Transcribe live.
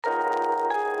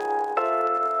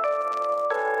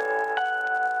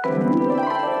Welcome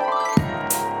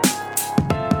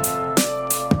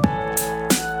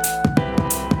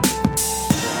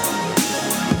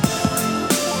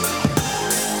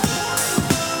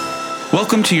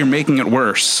to You're Making It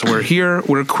Worse. We're here,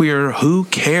 we're queer, who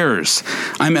cares?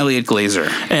 I'm Elliot Glazer.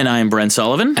 And I'm Brent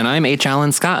Sullivan. And I'm H.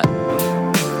 Alan Scott.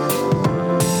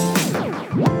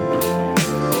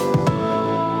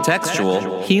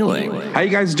 Textual healing. How you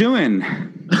guys doing?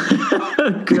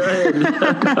 Good.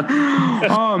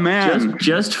 Oh, man.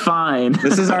 Just fine.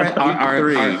 This is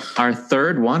our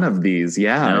third one of these.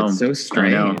 Yeah, it's so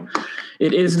strange.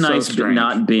 It is nice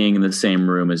not being in the same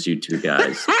room as you two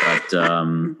guys. But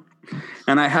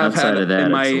and I have had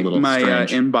that, my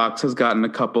inbox has gotten a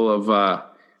couple of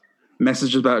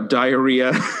messages about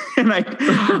diarrhea, and I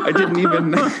didn't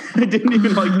even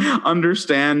like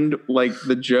understand like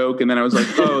the joke, and then I was like,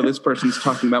 oh, this person's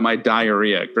talking about my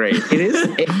diarrhea. Great.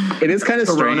 It is kind of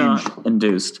strange.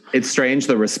 Induced. It's strange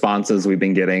the responses we've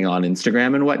been getting on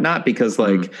Instagram and whatnot, because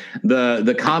like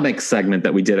the comics segment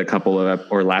that we did a couple of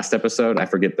or last episode, I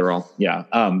forget they're all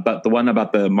but the one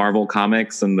about the Marvel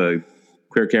comics and the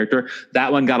queer character,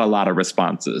 that one got a lot of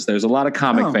responses. There's a lot of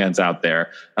comic fans out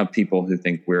there of people who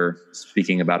think we're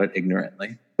speaking about it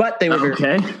ignorantly, but they were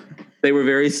they were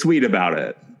very sweet about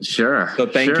it. Sure. So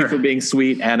thank you for being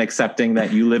sweet and accepting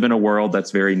that you live in a world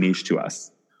that's very niche to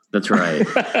us. That's right.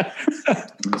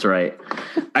 That's right.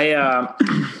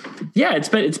 It's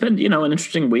been an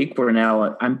interesting week. We're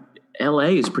now LA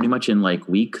is pretty much in like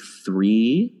week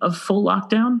 3 of full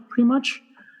lockdown, pretty much.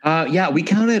 I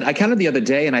counted the other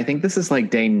day, and I think this is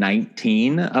like day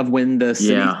 19 of when the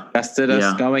city tested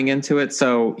us going into it.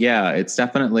 So it's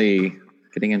definitely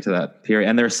getting into that period.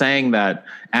 And they're saying that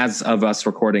as of us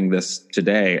recording this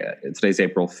today, today's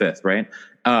April 5th, right?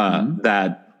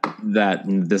 That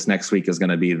this next week is going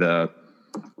to be the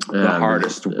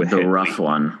hardest, the rough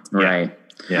one. Right.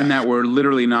 Yeah. And that we're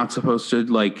literally not supposed to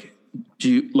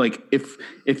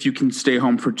if you can stay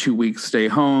home for 2 weeks, stay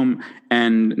home.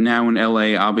 And now in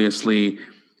LA, obviously,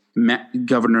 Mayor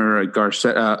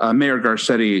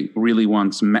Garcetti really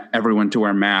wants everyone to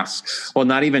wear masks. Well,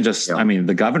 not even just,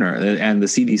 the governor and the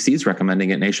CDC is recommending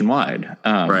it nationwide.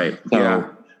 Right. So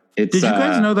did you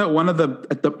guys know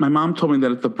that my mom told me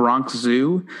that at the Bronx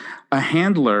Zoo, a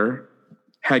handler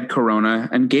had corona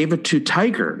and gave it to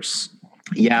tigers.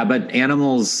 Yeah, but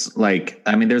animals,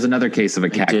 there's another case of a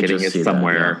cat getting it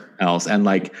somewhere else.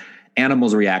 And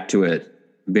animals react to it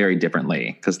very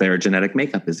differently because their genetic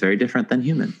makeup is very different than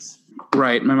humans.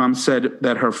 Right. My mom said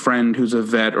that her friend who's a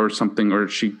vet or something, or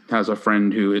she has a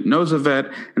friend who knows a vet,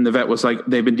 and the vet was like,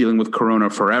 they've been dealing with corona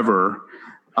forever.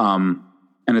 And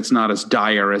it's not as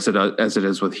dire as it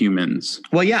is with humans.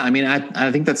 Well, yeah,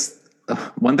 I think that's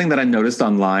one thing that I noticed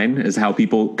online is how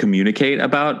people communicate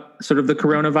about sort of the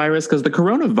coronavirus, because the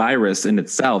coronavirus in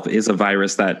itself is a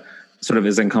virus that sort of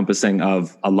is encompassing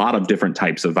of a lot of different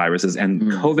types of viruses. And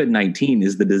COVID-19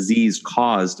 is the disease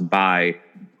caused by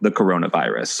the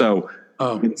coronavirus. So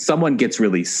when someone gets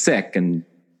really sick and,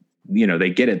 they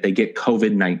get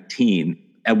COVID-19,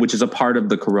 which is a part of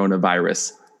the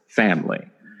coronavirus family.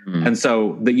 And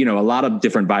so a lot of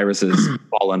different viruses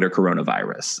fall under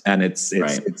coronavirus, and it's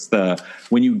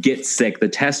when you get sick, the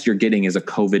test you're getting is a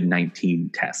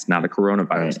COVID-19 test, not a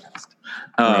coronavirus test.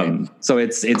 So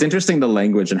it's interesting, the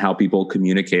language and how people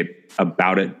communicate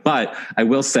about it. But I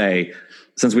will say,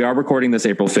 since we are recording this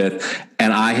April 5th,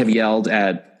 and I have yelled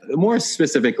at, more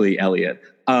specifically Elliot,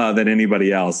 than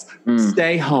anybody else,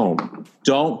 stay home.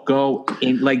 Don't go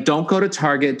in, don't go to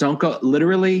Target. Don't go,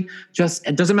 literally,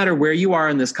 it doesn't matter where you are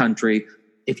in this country.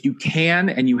 If you can,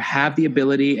 and you have the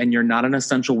ability, and you're not an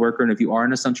essential worker, and if you are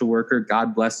an essential worker,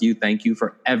 God bless you. Thank you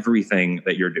for everything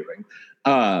that you're doing.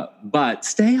 But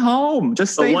stay home.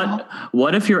 Just stay home.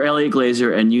 What if you're Elliot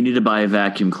Glazer and you need to buy a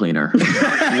vacuum cleaner? What do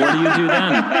you do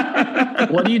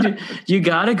then? What do you do? You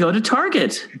got to go to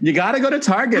Target. You got to go to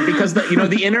Target because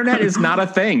the internet is not a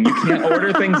thing. You can't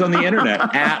order things on the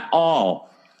internet at all.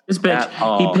 This bitch,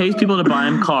 he pays people to buy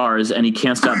him cars, and he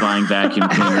can't stop buying vacuum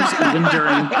cleaners, even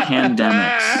during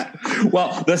pandemics.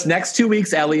 Well, this next 2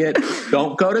 weeks, Elliot,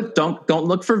 don't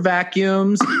look for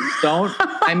vacuums.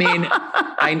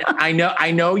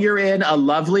 I know you're in a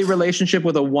lovely relationship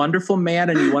with a wonderful man,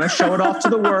 and you want to show it off to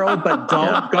the world, but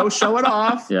don't go show it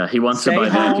off. Yeah, he wants to buy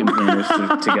vacuum cleaners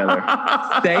together.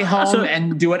 Stay home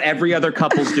and do what every other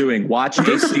couple's doing. Watch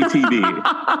HGTV.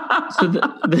 So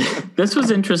this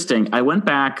was interesting. I went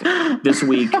back this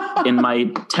week in my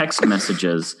text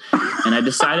messages, and I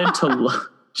decided to look.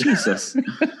 Jesus,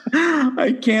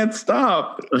 I can't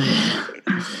stop.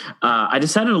 I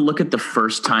decided to look at the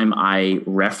first time I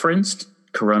referenced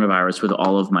coronavirus with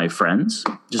all of my friends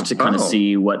just to kind of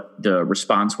see what the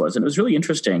response was. And it was really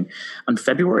interesting. On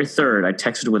February 3rd, I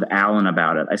texted with Alan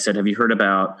about it. I said, have you heard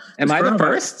about... Am I the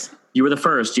first? You were the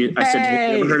first. I said,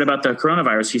 have you ever heard about the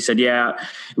coronavirus? He said, yeah.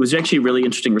 It was actually a really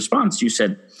interesting response. You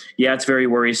said, yeah, it's very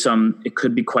worrisome. It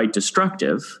could be quite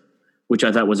destructive, which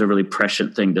I thought was a really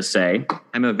prescient thing to say.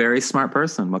 I'm a very smart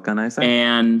person. What can I say?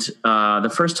 And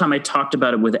the first time I talked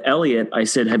about it with Elliot, I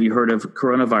said, have you heard of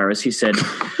coronavirus? He said,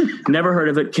 never heard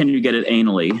of it. Can you get it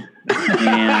anally?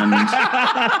 And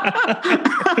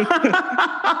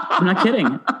I'm not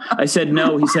kidding. I said,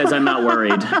 no. He says, I'm not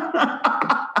worried.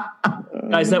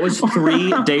 Guys, that was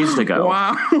 3 days ago.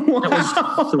 Wow.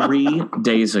 That was 3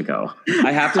 days ago.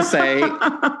 I have to say,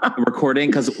 recording,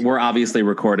 because we're obviously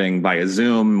recording via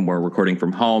Zoom. We're recording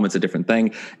from home. It's a different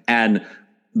thing. And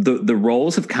the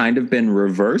roles have kind of been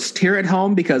reversed here at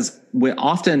home, because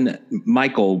often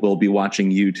Michael will be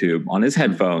watching YouTube on his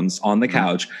headphones on the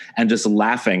couch and just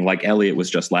laughing like Elliot was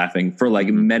just laughing for like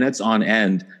minutes on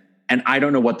end. And I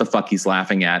don't know what the fuck he's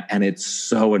laughing at. And it's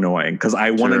so annoying because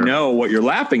I want to know what you're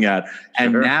laughing at.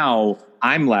 And now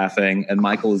I'm laughing and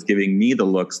Michael is giving me the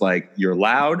looks like, you're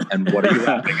loud and what are you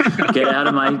laughing at? Get out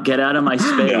of my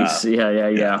space.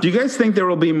 Yeah. Do you guys think there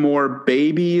will be more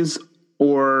babies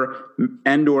or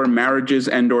marriages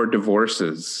or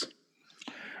divorces?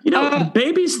 You know, the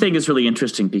babies thing is really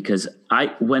interesting because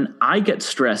when I get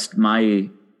stressed, my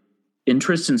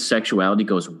interest in sexuality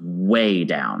goes way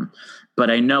down. But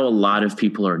I know a lot of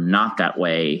people are not that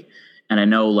way. And I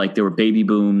know like there were baby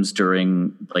booms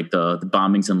during like the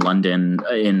bombings in London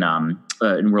in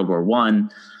World War I,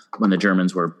 when the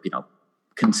Germans were,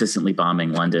 consistently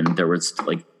bombing London. There was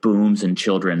like booms in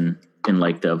children in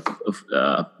like the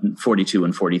 42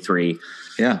 and 43.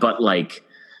 Yeah. But like,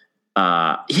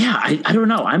 I don't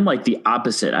know. I'm like the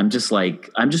opposite. I just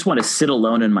want to sit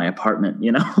alone in my apartment,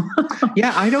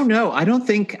 Yeah, I don't know. I don't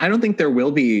think there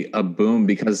will be a boom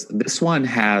because this one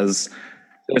has,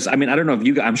 I don't know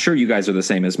if I'm sure you guys are the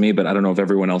same as me, but I don't know if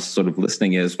everyone else sort of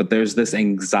listening is, but there's this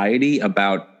anxiety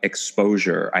about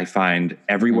exposure I find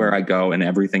everywhere I go and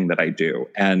everything that I do.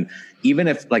 And even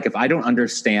if I don't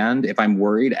understand, if I'm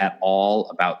worried at all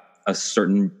about a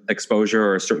certain exposure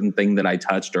or a certain thing that I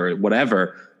touched or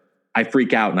whatever, I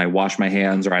freak out and I wash my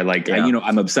hands or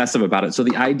I'm obsessive about it. So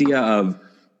the idea of,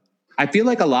 I feel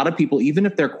like a lot of people, even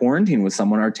if they're quarantined with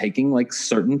someone, are taking like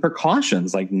certain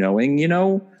precautions, like knowing,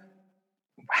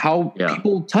 how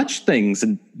people touch things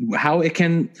and how it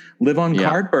can live on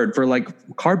cardboard for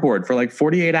like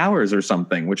 48 hours or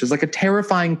something, which is like a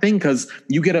terrifying thing. Cause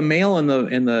you get a mail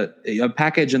a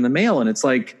package in the mail and it's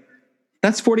like,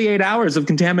 that's 48 hours of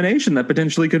contamination that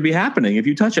potentially could be happening if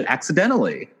you touch it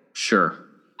accidentally. Sure.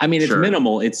 I mean, it's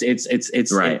minimal. It's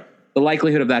right. The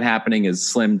likelihood of that happening is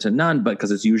slim to none, but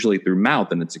because it's usually through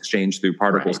mouth and it's exchanged through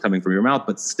particles coming from your mouth,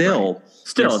 but still,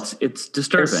 it's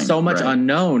disturbing. There's so much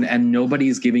unknown and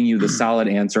nobody's giving you the solid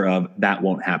answer of that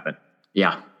won't happen.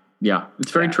 Yeah.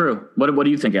 It's very true. What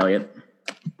do you think, Elliot?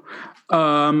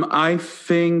 I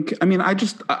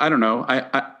don't know.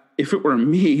 If it were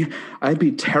me, I'd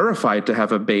be terrified to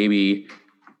have a baby.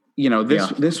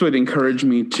 This would encourage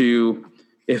me to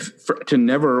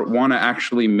never want to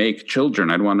actually make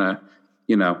children. I'd want to,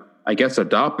 I guess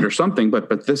adopt or something,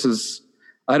 but this is,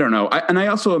 I don't know. I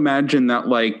also imagine that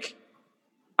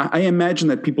I imagine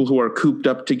that people who are cooped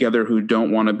up together, who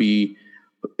don't want to be,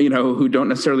 who don't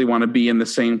necessarily want to be in the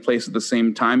same place at the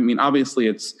same time. I mean, obviously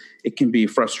it can be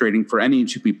frustrating for any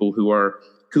two people who are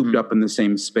cooped up in the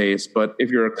same space. But if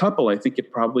you're a couple, I think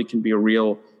it probably can be a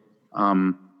real,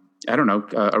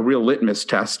 a real litmus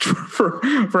test for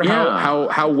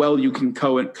how well you can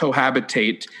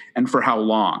cohabitate and for how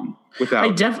long. I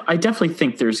definitely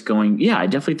think I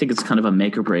definitely think it's kind of a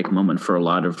make or break moment for a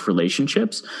lot of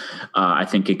relationships. I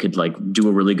think it could do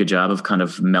a really good job of kind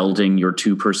of melding your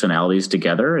two personalities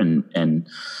together and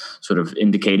sort of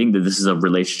indicating that this is a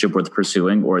relationship worth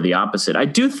pursuing, or the opposite. I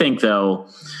do think though,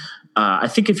 I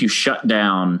think if you shut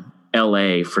down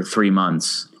LA for 3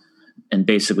 months and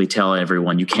basically tell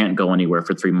everyone you can't go anywhere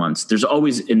for 3 months, there's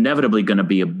always inevitably going to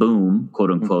be a boom,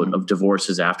 quote unquote, of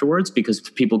divorces afterwards because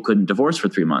people couldn't divorce for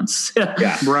 3 months.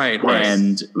 Right.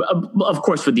 And of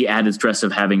course, with the added stress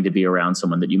of having to be around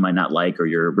someone that you might not like, or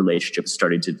your relationship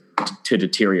started to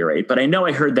deteriorate. But I know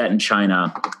I heard that in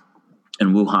China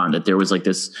and Wuhan, that there was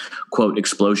this quote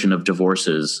explosion of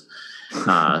divorces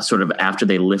sort of after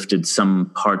they lifted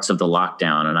some parts of the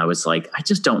lockdown. And I was like, I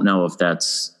just don't know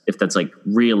if that's like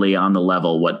really on the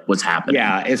level what's happening.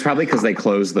 Yeah, it's probably because they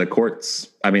closed the courts.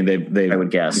 I mean, they I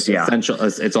would guess. Yeah,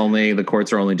 it's only the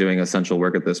courts are only doing essential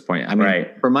work at this point. I mean,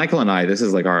 for Michael and I, this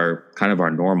is like our kind of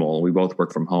our normal. We both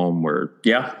work from home. We're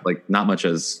like not much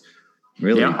has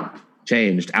really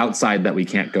changed outside that we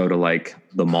can't go to like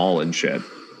the mall and shit.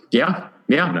 Yeah.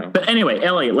 You know? But anyway,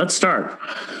 Elliot, let's start.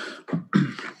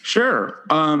 Sure.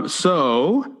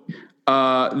 So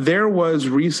there was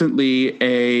recently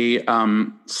a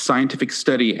scientific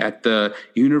study at the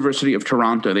University of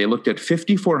Toronto. They looked at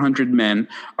 5,400 men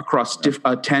across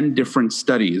 10 different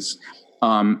studies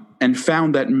and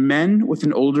found that men with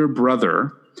an older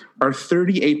brother are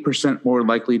 38% more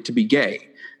likely to be gay.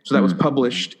 So that was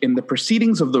published in the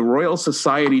Proceedings of the Royal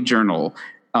Society Journal,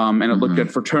 and it looked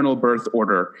at fraternal birth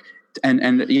order.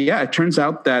 And it turns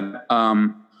out that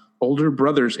older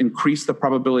brothers increase the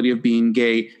probability of being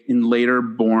gay in later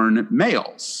born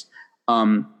males.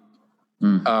 And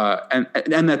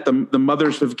that the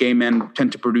mothers of gay men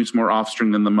tend to produce more offspring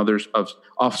than the mothers of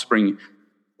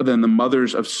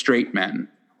straight men.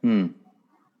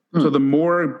 So the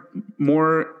more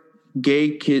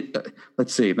gay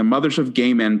the mothers of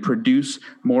gay men produce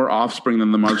more offspring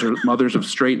than the mothers of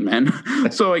straight men.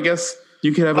 So I guess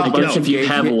you could have if you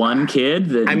have one kid,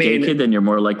 gay kid, then you're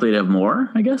more likely to have more,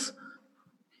 I guess.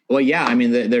 Well, yeah, I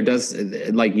mean, there does,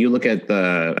 like, you look at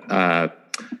there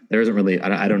isn't really,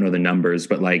 I don't know the numbers,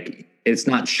 but like, it's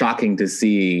not shocking to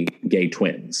see gay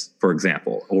twins, for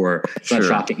example, or it's not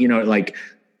shocking, like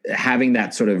having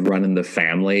that sort of run in the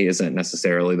family isn't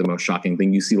necessarily the most shocking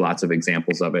thing. You see lots of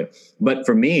examples of it. But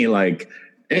for me, like,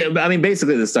 I mean,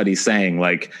 basically the study's saying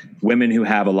like women who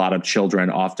have a lot of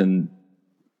children often,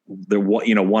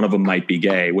 one of them might be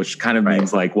gay, which kind of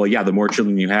means like, well, yeah, the more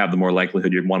children you have, the more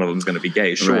likelihood one of them is going to be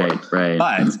gay. Sure. Right.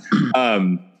 But, I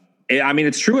mean,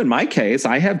 it's true in my case.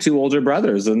 I have two older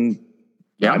brothers and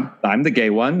I'm the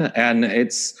gay one, and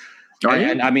it's,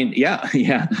 and I mean,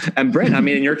 yeah. And Brent, I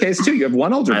mean, in your case too, you have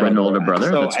one older brother. I have an older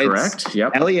brother. So that's correct.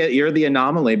 Yep. Elliot, you're the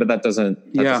anomaly, but that doesn't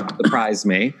surprise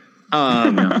me.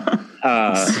 But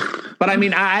I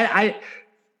mean, I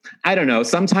don't know.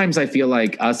 Sometimes I feel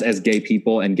like us as gay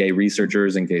people and gay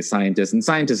researchers and gay scientists and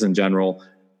scientists in general,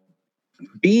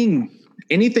 being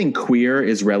anything queer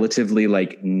is relatively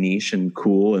like niche and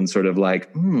cool and sort of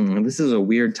like, this is a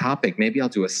weird topic. Maybe I'll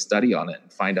do a study on it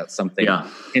and find out something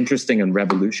interesting and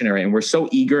revolutionary. And we're so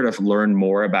eager to learn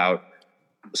more about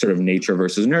sort of nature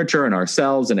versus nurture and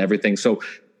ourselves and everything. So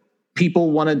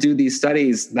people want to do these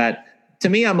studies that, to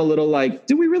me, I'm a little like,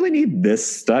 do we really need this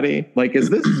study? Like, is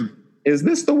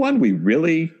this the one we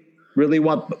really, really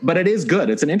want? But it is good.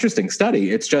 It's an interesting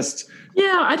study. It's just,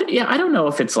 I don't know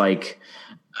if it's like,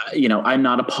 I'm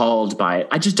not appalled by it.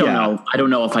 I just don't know. I don't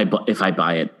know if I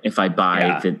buy it. If I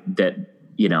buy that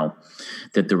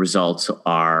that the results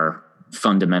are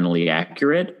fundamentally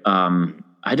accurate.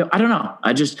 I don't know.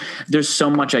 There's so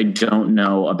much I don't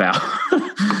know about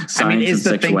science and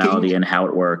sexuality and how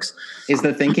it works. Is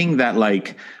the thinking that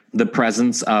like the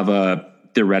presence of a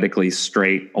theoretically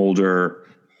straight, older,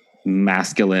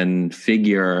 masculine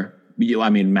figure,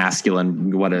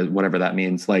 masculine, whatever that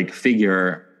means, like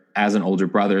figure as an older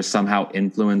brother somehow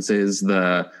influences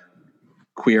the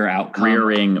queer outcome?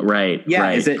 Rearing, right. Yeah.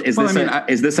 Right.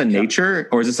 Is this a nature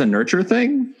or is this a nurture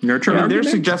thing? Nurture? Yeah, they're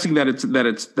suggesting that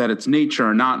it's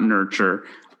nature, not nurture.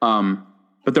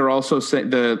 But they're also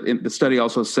the study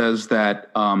also says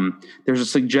that there's a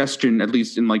suggestion, at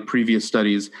least in like previous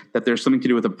studies, that there's something to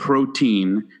do with a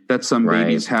protein that some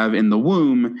babies have in the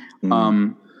womb,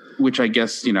 which I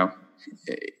guess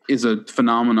is a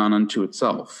phenomenon unto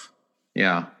itself.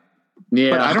 Yeah.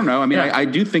 But I don't know. I mean, I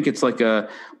do think it's like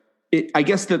I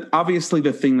guess that obviously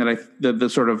the thing that the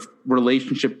sort of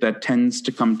relationship that tends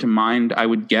to come to mind, I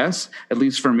would guess, at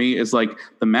least for me, is like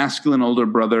the masculine older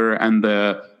brother and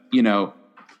the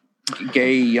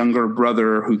gay younger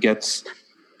brother who gets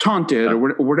taunted or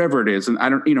whatever it is. And I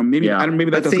don't, maybe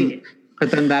that doesn't.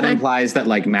 But then that implies that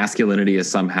like masculinity is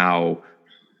somehow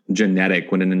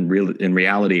genetic, when in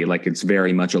reality, like it's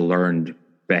very much a learned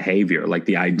behavior, like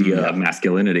the idea of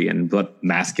masculinity and what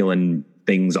masculine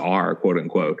things are, quote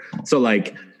unquote. So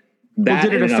like that.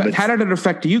 How did it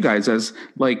affect you guys as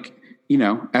like,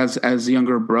 as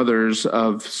younger brothers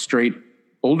of straight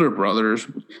older brothers?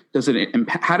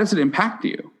 How does it impact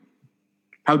you?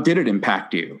 How did it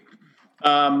impact you?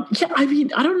 I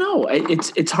mean, I don't know.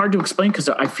 It's hard to explain because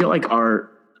I feel like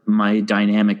my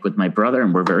dynamic with my brother,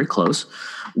 and we're very close,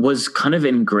 was kind of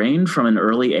ingrained from an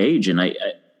early age. And I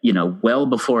well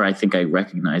before I think I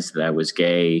recognized that I was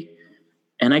gay.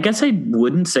 And I guess I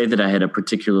wouldn't say that I had a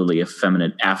particularly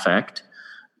effeminate affect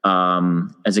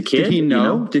as a kid. Did he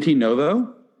know? Did he know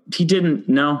though? he didn't.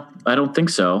 No, I don't think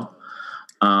so.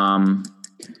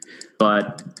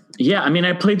 But yeah, I mean,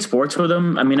 I played sports with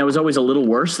him. I mean, I was always a little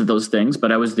worse at those things,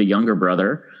 but I was the younger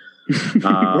brother.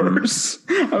 Worse.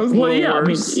 I was worse. I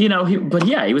mean, you know, he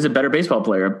was a better baseball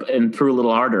player and threw a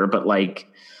little harder. But like,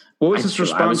 what was his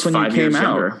response when you came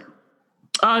out?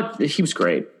 He was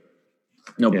great.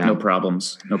 No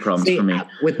problems. No problems for me.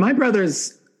 With my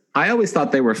brothers, I always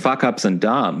thought they were fuck ups and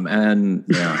dumb, and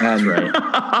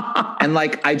right. And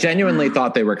like I genuinely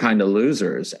thought they were kind of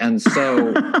losers, and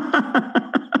so.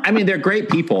 I mean, they're great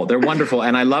people. They're wonderful.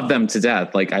 And I love them to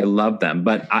death. Like, I love them.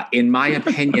 But in my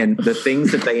opinion, the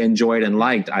things that they enjoyed and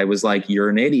liked, I was like, you're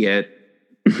an idiot.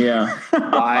 Yeah.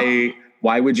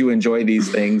 Why would you enjoy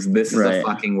these things? This is a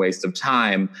fucking waste of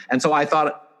time. And so I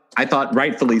thought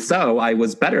rightfully so, I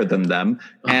was better than them.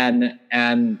 And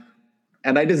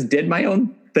I just did my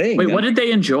own thing. Wait, what did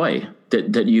they enjoy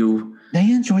that you... They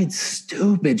enjoyed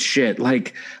stupid shit,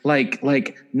 like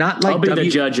not like I'll be the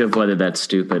judge of whether that's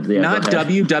stupid. Yeah, not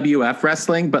WWF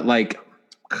wrestling, but like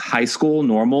high school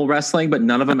normal wrestling. But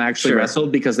none of them actually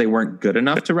wrestled because they weren't good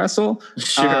enough to wrestle.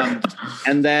 Sure.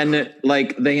 And then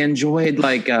like they enjoyed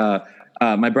like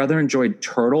my brother enjoyed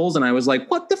turtles, and I was like,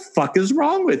 "What the fuck is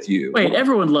wrong with you?" Wait,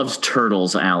 everyone loves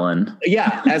turtles, Alan.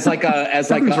 Yeah,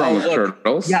 Nothing's wrong with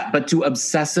turtles. Yeah, but to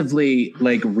obsessively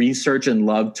like research and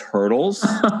love turtles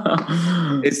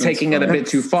is taking it a bit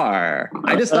too far.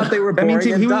 I just thought they were boring. That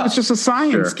means he was just a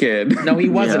science kid. No, he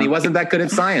wasn't. Yeah. He wasn't that good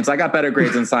at science. I got better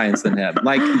grades in science than him.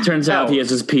 Like, it turns out he has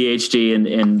his PhD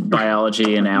in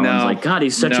biology, and Alan's like, God,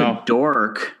 he's such a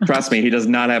dork. Trust me, he does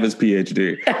not have his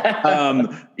PhD.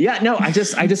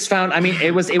 I just found, I mean,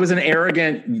 it was an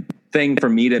arrogant thing for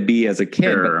me to be as a kid.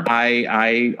 Sure.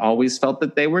 I always felt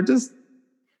that they were just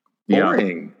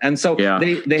boring. Yeah. And so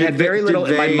they had very little,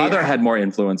 my mother had more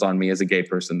influence on me as a gay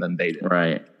person than they did.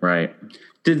 Right.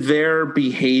 Did their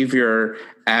behavior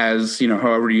as, you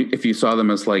know, if you saw them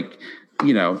as like,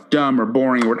 you know, dumb or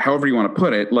boring or however you want to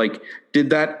put it, like,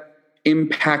 did that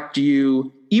impact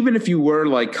you, even if you were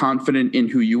like confident in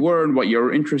who you were and what you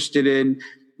were interested in?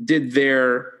 Did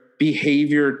their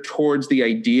behavior towards the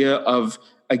idea of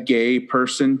a gay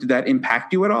person, did that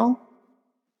impact you at all?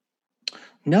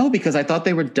 No, because I thought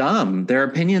they were dumb. Their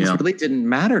opinions really didn't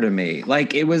matter to me.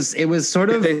 Like it was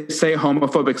sort of. Did they say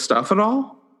homophobic stuff at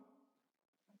all?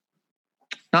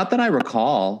 Not that I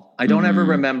recall. I don't ever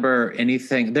remember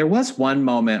anything. There was one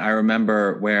moment I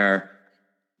remember where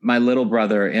my little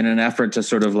brother, in an effort to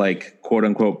sort of like, quote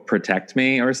unquote, protect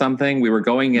me or something, we were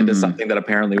going into something that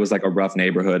apparently was like a rough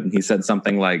neighborhood. And he said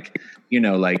something like, you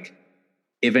know, like,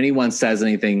 if anyone says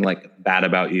anything like bad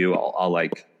about you, I'll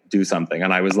like do something.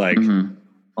 And I was like,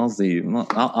 I'll see.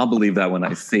 I'll believe that when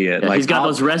I see it. Yeah, like he's got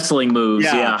those wrestling moves.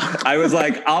 Yeah. I was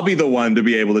like, I'll be the one to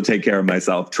be able to take care of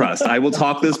myself. Trust. I will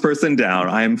talk this person down.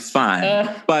 I am fine.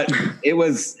 But it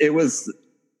was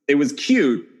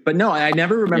cute. But no, I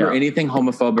never remember anything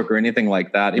homophobic or anything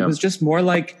like that. It was just more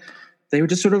like they were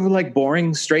just sort of like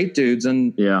boring straight dudes.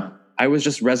 And I was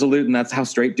just resolute, and that's how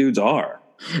straight dudes are.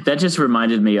 That just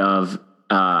reminded me of,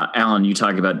 Alan, you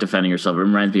talking about defending yourself. It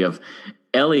reminds me of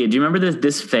Elliot. Do you remember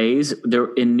this phase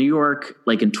there in New York,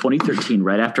 like in 2013,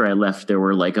 right after I left, there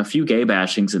were like a few gay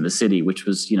bashings in the city, which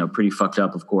was, you know, pretty fucked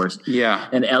up, of course. Yeah.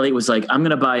 And Elliot was like, I'm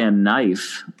going to buy a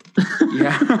knife.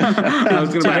 Yeah. I was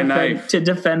going to buy a knife to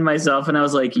defend myself. And I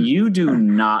was like, you do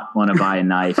not want to buy a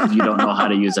knife if you don't know how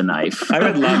to use a knife. I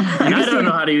would love. And I don't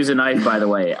know how to use a knife, by the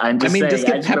way. Just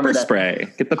get pepper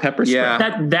spray. Get the pepper spray.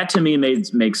 Yeah. That to me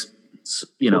makes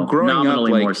you know,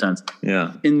 nominally more sense.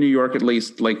 Yeah. In New York, at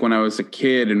least, like when I was a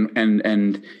kid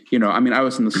and, you know, I mean, I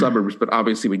was in the suburbs, but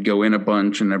obviously we'd go in a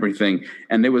bunch and everything.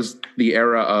 And there was the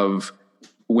era of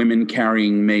women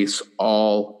carrying mace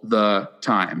all the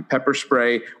time, pepper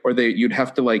spray, or you'd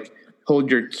have to like hold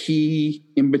your key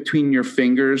in between your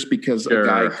fingers because a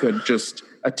guy could just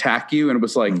attack you. And it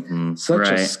was like such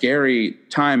a scary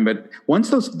time. But once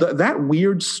that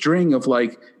weird string of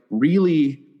like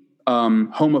really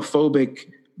homophobic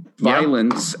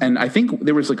violence, and I think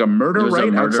there was like a murder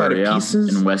outside of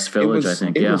Pieces in West Village. I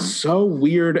think it was so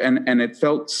weird, and it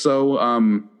felt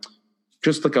so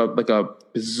just like a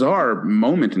bizarre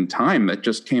moment in time that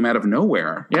just came out of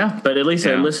nowhere. Yeah, but at least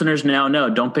our listeners now know: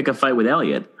 don't pick a fight with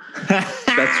Elliot.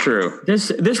 That's true. This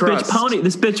bitch pony,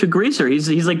 this bitch with Greaser.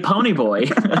 He's like Pony Boy.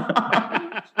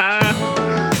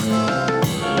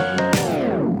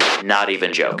 Not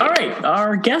even joking. All right.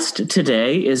 Our guest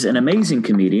today is an amazing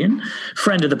comedian,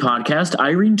 friend of the podcast,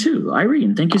 Irene Tu.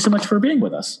 Irene, thank you so much for being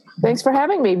with us. Thanks for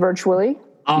having me virtually.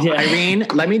 Irene,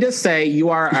 let me just say you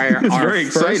are our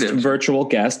first virtual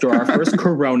guest or our first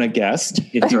Corona guest.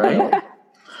 That's right.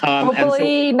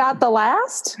 Hopefully not the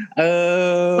last.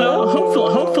 Well,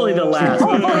 hopefully the last.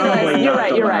 Hopefully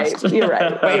you're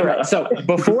right. So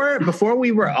before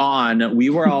we were on, we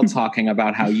were all talking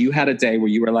about how you had a day where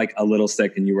you were like a little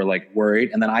sick and you were like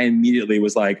worried. And then I immediately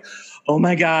was like, oh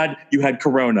my God, you had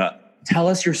corona. Tell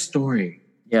us your story.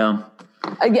 Yeah.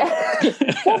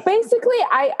 Well, basically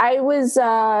I was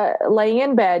laying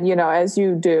in bed, as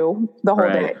you do the whole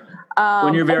day.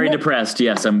 When you're very depressed,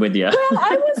 yes, I'm with you. Well,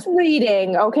 I was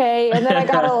reading, okay, and then I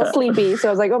got a little sleepy, so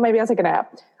I was like, oh, maybe I'll take a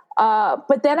nap.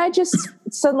 But then I just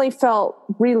suddenly felt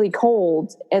really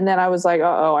cold, and then I was like,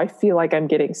 uh-oh, I feel like I'm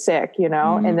getting sick,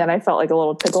 and then I felt like a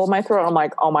little tickle in my throat. I'm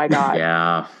like, oh my God.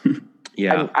 Yeah.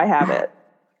 I have it.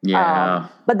 Yeah.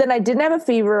 But then I didn't have a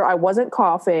fever. I wasn't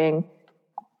coughing.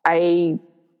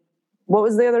 What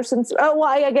was the other symptom? Oh, well,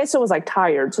 I guess it was like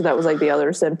tired. So that was like the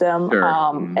other symptom. Sure.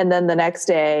 And then the next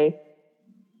day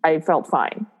I felt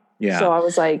fine. Yeah. So I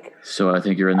was like, so I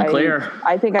think you're in the clear.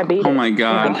 I think I beat it. Oh my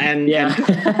God. And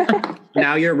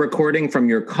now you're recording from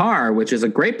your car, which is a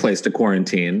great place to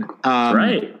quarantine.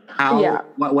 Right.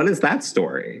 What is that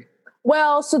story?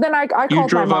 Well, so then I called my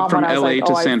drove mom up from and I was LA like,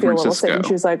 to oh, I San feel a little sick. Francisco. And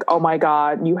she was like, oh my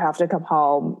God, you have to come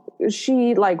home.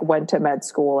 She went to med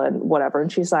school and whatever.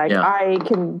 And she's like, I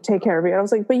can take care of you. And I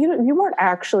was like, but you weren't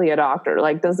actually a doctor.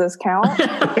 Like, does this count?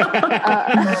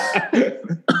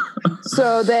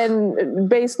 So then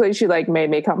basically she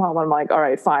made me come home. I'm like, all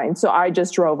right, fine. So I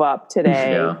just drove up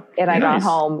today and I got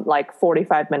home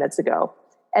 45 minutes ago.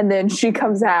 And then she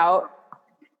comes out.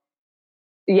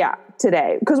 Yeah,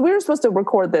 today. Because we were supposed to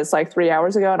record this 3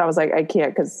 hours ago. And I was like, I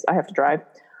can't because I have to drive.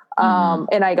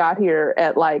 And I got here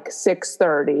at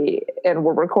 6:30 and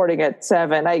we're recording at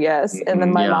 7, I guess. And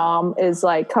then my mom is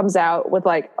comes out with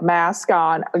a mask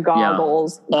on,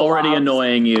 goggles. Already gloves.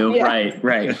 Annoying you. Yeah.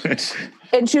 Right.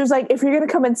 And she was like, if you're going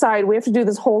to come inside, we have to do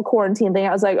this whole quarantine thing.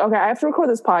 I was like, okay, I have to record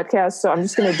this podcast. So I'm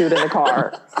just going to do it in the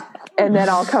car. And then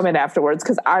I'll come in afterwards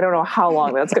because I don't know how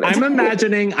long that's going to take.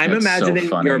 I'm imagining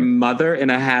your mother in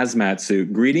a hazmat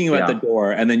suit greeting you at the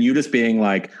door, and then you just being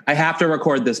like, "I have to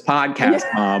record this podcast,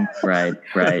 Mom." Right.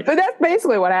 But that's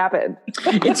basically what happened.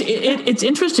 It's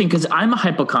interesting because I'm a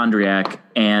hypochondriac,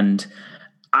 and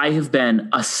I have been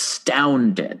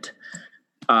astounded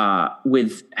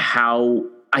with how,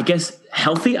 I guess,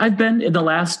 healthy I've been in the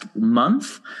last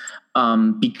month.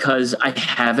 Because I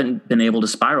haven't been able to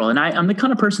spiral. And I'm the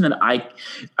kind of person that I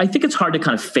think it's hard to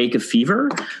kind of fake a fever,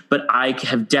 but I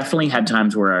have definitely had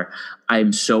times where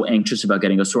I'm so anxious about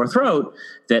getting a sore throat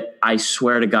that I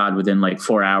swear to God, within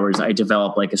 4 hours, I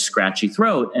develop a scratchy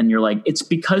throat. And you're like, it's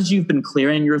because you've been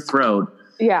clearing your throat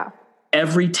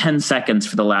every 10 seconds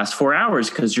for the last 4 hours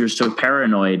because you're so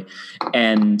paranoid.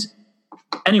 And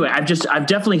anyway, I've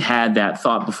definitely had that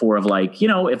thought before of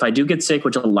if I do get sick,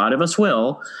 which a lot of us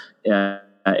will,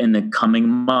 in the coming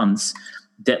months,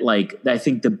 that I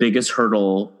think the biggest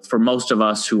hurdle for most of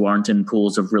us who aren't in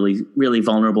pools of really, really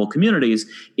vulnerable communities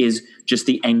is just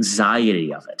the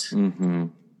anxiety of it,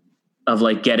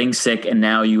 of getting sick. And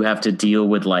now you have to deal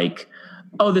with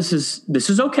oh, this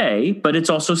is okay, but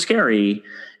it's also scary.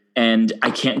 And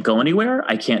I can't go anywhere.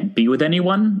 I can't be with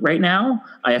anyone right now.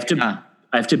 I have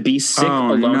to be sick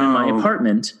alone in my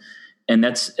apartment. And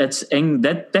that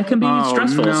can be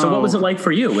stressful. No. So what was it like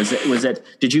for you? Was it,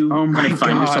 did you kind of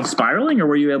find yourself spiraling, or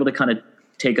were you able to kind of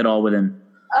take it all within?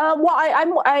 Well,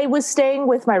 I was staying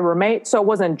with my roommate, so it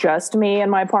wasn't just me in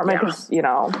my apartment, because,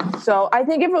 so I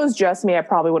think if it was just me, I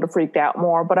probably would have freaked out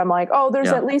more, but I'm like, oh, there's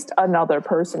at least another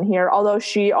person here. Although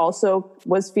she also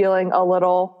was feeling a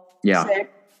little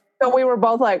sick. So we were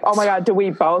both like, oh my God, do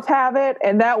we both have it?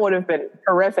 And that would have been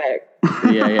horrific.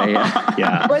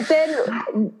 Yeah. But then,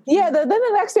 then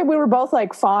the next day we were both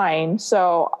fine.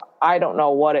 So I don't know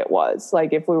what it was.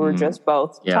 If we were just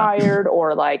both tired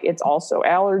or it's also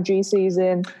allergy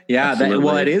season. Yeah.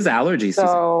 It is allergy season.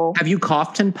 So, have you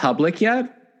coughed in public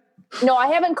yet? No, I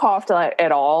haven't coughed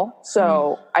at all.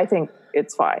 So I think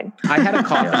it's fine. I had a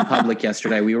cough in public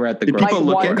yesterday. We were at the Did people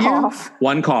look at you?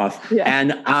 One cough. Yeah.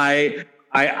 And I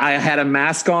had a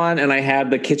mask on and I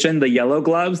had the kitchen yellow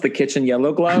gloves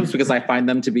because I find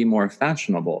them to be more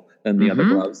fashionable than the other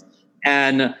gloves.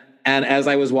 And as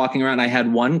I was walking around, I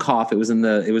had one cough. It was in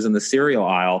the cereal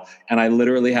aisle, and I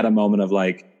literally had a moment of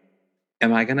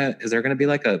is there gonna be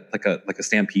like a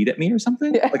stampede at me or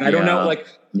something? I don't know.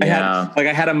 I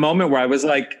had a moment where I was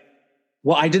like,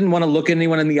 Well, I didn't want to look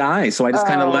anyone in the eye, so I just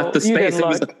kind of left the space.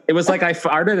 It was like I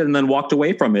farted and then walked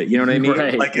away from it. You know what I mean?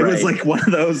 Right, it was like one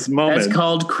of those moments. That's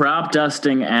called crop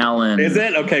dusting, Alan. Is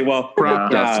it? Okay, well,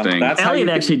 crop dusting. Elliot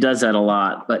actually does that a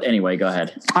lot. But anyway, go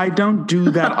ahead. I don't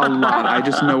do that a lot. I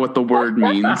just know what the word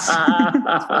means.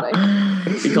 That's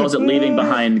funny. He calls it leaving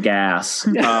behind gas.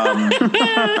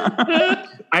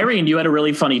 Irene, you had a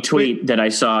really funny tweet that I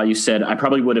saw. You said, I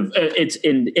probably would have, it's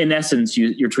in essence,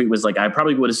 your tweet was like, I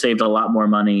probably would have saved a lot more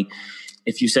money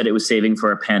if you said it was saving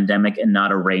for a pandemic and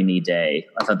not a rainy day.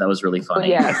 I thought that was really funny.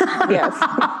 Yes.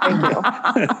 Thank you.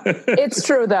 It's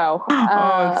true though.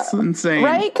 It's insane.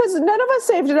 Right? Because none of us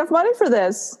saved enough money for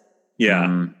this.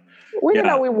 Yeah. We didn't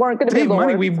know we weren't going to be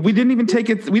money. We didn't even take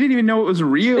it. We didn't even know it was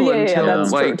real until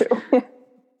like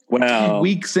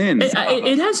weeks in.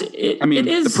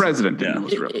 The president didn't know it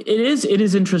was real. It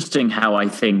is interesting how I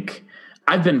think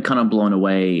I've been kind of blown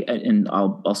away, and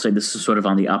I'll say this is sort of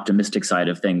on the optimistic side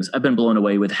of things. I've been blown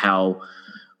away with how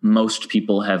most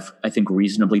people have, I think,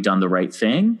 reasonably done the right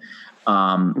thing in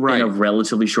a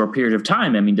relatively short period of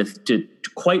time. I mean, to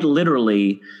quite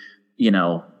literally,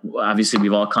 obviously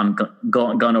we've all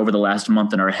gone over the last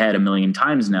month in our head a million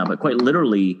times now, but quite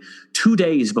literally 2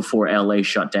 days before LA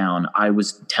shut down, I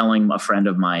was telling a friend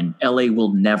of mine, LA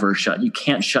will never you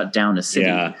can't shut down a city.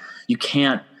 Yeah. You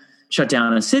can't shut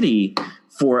down a city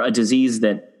for a disease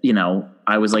that,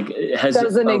 I was like, has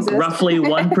roughly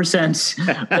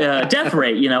 1% death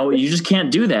rate. You just can't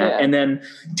do that. Yeah. And then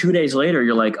 2 days later,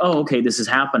 you're like, oh, okay, this is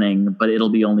happening, but it'll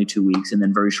be only 2 weeks. And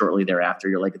then very shortly thereafter,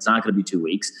 you're like, it's not going to be 2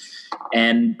 weeks.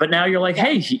 But now you're like,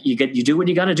 hey, you do what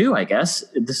you got to do. I guess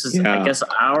this is, I guess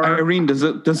Irene, does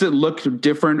it look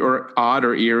different or odd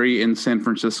or eerie in San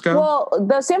Francisco? Well,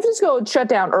 the San Francisco shut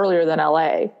down earlier than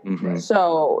LA. Mm-hmm.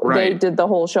 So they did the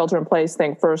whole shelter in place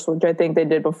thing first, which I think they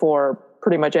did before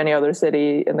pretty much any other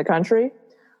city in the country.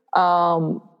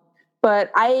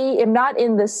 But I am not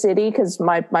in the city because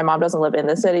my mom doesn't live in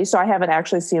the city. So I haven't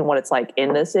actually seen what it's like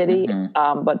in the city.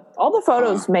 Mm-hmm. But all the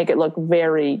photos make it look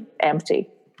very empty.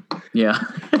 Yeah.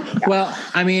 Well,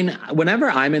 I mean, whenever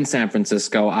I'm in San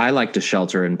Francisco, I like to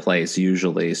shelter in place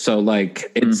usually. So like,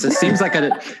 it seems like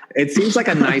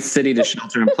a nice city to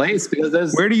shelter in place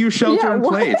because where do you shelter in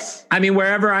place? I mean,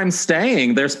 wherever I'm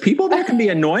staying, there's people that can be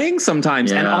annoying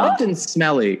sometimes and often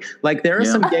smelly. Like there are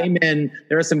some gay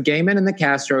men in the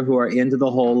Castro who are into the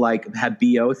whole like have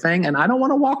BO thing. And I don't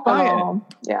want to walk by it.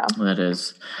 Yeah.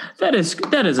 That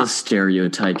is a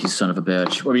stereotype, you son of a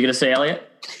bitch. What were you going to say, Elliot?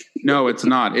 No, it's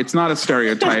not. It's not a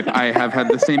stereotype. I have had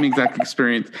the same exact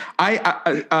experience.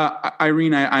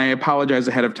 Irene, I apologize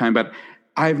ahead of time, but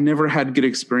I've never had good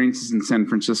experiences in San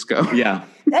Francisco. Yeah.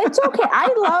 It's okay.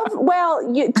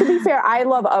 To be fair, I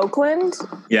love Oakland.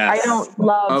 Yes. I don't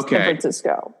love San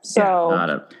Francisco.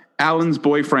 So Alan's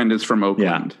boyfriend is from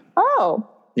Oakland. Yeah. Oh.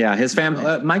 Yeah, his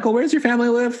family. Michael, where's your family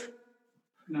live?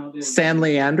 San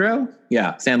Leandro?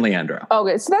 Yeah, San Leandro.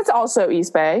 Okay, so that's also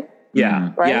East Bay.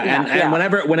 Yeah. Right? Yeah. And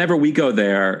whenever we go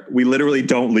there, we literally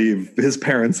don't leave his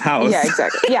parents' house. Yeah,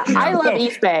 exactly. Yeah. I love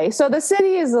East Bay. So the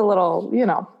city is a little,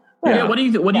 Yeah. What do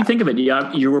you think of it?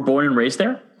 You were born and raised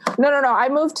there? No. I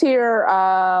moved here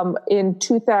in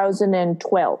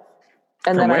 2012.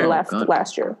 And then I left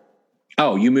last year.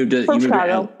 Oh, you moved to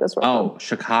Chicago. That's where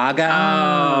Chicago.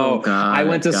 Oh, God. I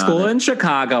went to school in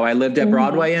Chicago. I lived at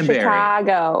Broadway and Barry.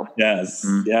 Chicago. Yes.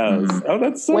 Yes. Oh,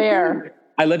 that's so Where? Cool.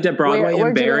 I lived at Broadway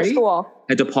and Barry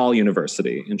at DePaul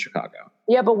University in Chicago.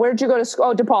 Yeah, but where'd you go to school?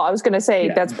 Oh, DePaul. I was going to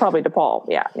say that's probably DePaul.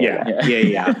 Yeah.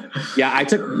 Yeah, I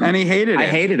took, and he hated it. I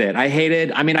hated it.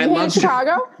 I loved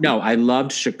Chicago. No, I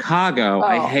loved Chicago.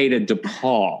 I hated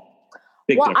DePaul.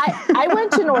 I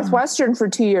went to Northwestern for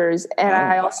 2 years, and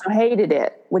I also hated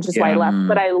it, which is why I left.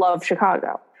 But I love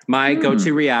Chicago. My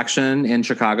go-to reaction in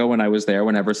Chicago when I was there,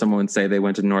 whenever someone would say they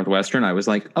went to Northwestern, I was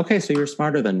like, "Okay, so you're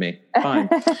smarter than me. Fine."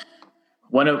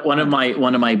 One of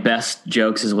my best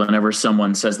jokes is whenever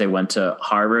someone says they went to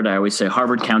Harvard, I always say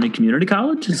Harvard County Community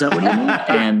College. Is that what you mean?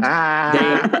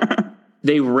 And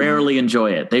they rarely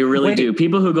enjoy it. They really do.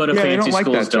 People who go to fancy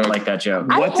schools don't like that joke.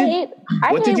 I hate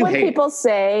when people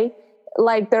say,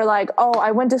 like, they're like, oh,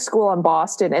 I went to school in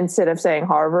Boston instead of saying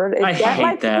Harvard. I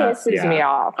hate that. Pisses me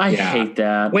off. I hate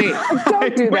that. Wait,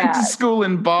 don't do that. Went to school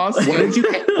in Boston. What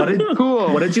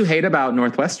did you hate about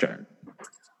Northwestern?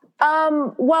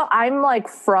 Well, I'm like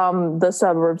from the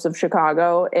suburbs of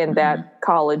Chicago, and that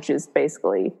college is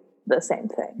basically the same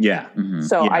thing. Yeah.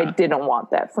 So I didn't want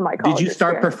that for my college. Did you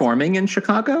start experience. performing in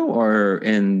Chicago or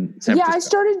in San Francisco? Yeah, I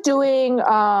started doing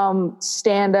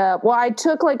stand-up. Well, I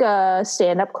took like a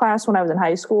stand-up class when I was in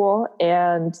high school,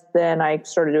 and then I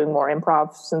started doing more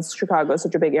improv since Chicago is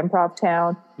such a big improv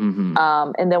town.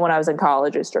 And then when I was in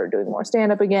college, I started doing more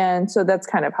stand-up again. So that's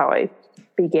kind of how I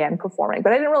began performing.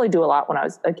 But I didn't really do a lot when I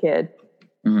was a kid.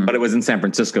 But it was in San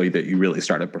Francisco that you really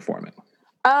started performing.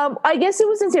 I guess it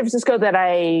was in San Francisco that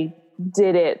I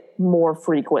did it more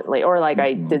frequently, or like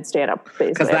I did stand up basically.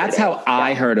 Because that's how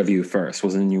I heard of you first,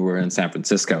 was when you were in San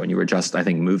Francisco and you were just, I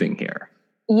think, moving here.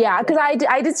 Yeah, because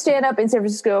I did stand up in San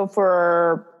Francisco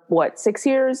for 6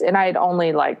 years, and I'd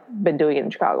only like been doing it in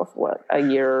Chicago for a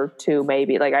year or two,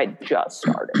 maybe. Like I just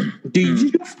started.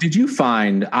 Did you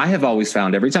find, I have always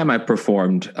found every time I've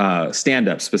performed stand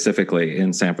up specifically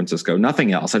in San Francisco,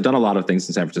 nothing else. I've done a lot of things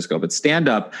in San Francisco, but stand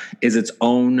up is its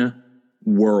own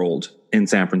world in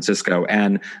San Francisco,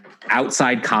 and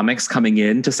outside comics coming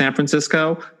into San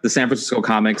Francisco, the San Francisco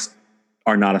comics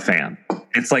are not a fan.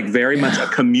 It's like very much a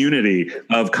community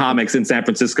of comics in San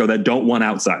Francisco that don't want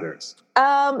outsiders.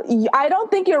 I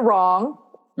don't think you're wrong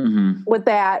with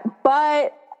that,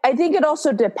 but I think it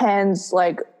also depends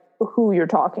like who you're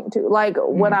talking to. Like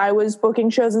when I was booking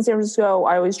shows in San Francisco,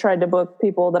 I always tried to book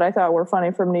people that I thought were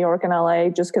funny from New York and LA,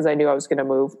 just because I knew I was going to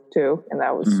move too, and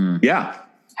that was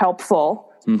helpful.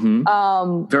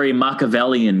 Very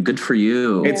Machiavellian. Good for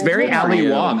you. It's very Ali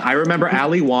Wong. I remember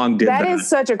Ali Wong did that. That is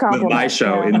such a compliment. With my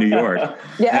show in New York.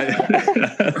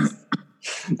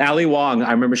 Ali Wong,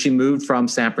 I remember she moved from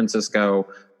San Francisco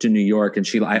to New York, and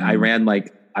I ran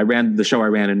the show I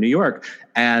ran in New York,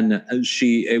 and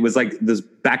it was like this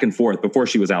back and forth before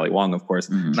she was Ali Wong, of course.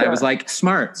 And I was like,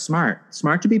 smart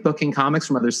to be booking comics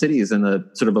from other cities in a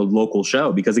sort of a local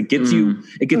show, because it gets you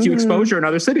exposure in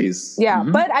other cities. Yeah.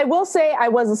 But I will say I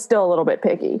was still a little bit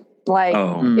picky. Like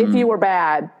if you were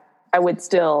bad, I would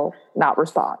still not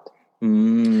respond.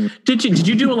 Did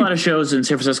you do a lot of shows in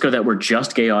San Francisco that were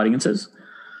just gay audiences?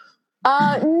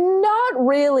 Not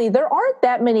really. There aren't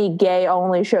that many gay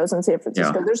only shows in San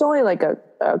Francisco. Yeah. There's only like a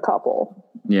couple.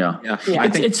 Yeah.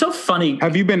 It's so funny.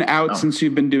 Have you been out since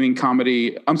you've been doing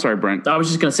comedy? I'm sorry, Brent. I was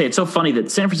just going to say, it's so funny that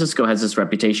San Francisco has this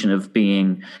reputation of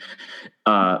being,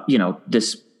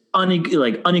 this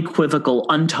unequivocal,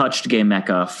 untouched gay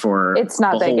mecca for it's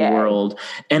not the whole gay. world.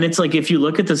 And it's like, if you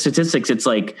look at the statistics, it's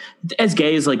like as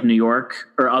gay as like New York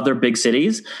or other big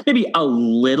cities, maybe a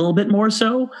little bit more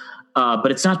so.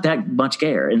 But it's not that much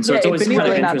gayer. And so it's always kind of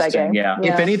interesting. Yeah.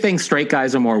 If anything, straight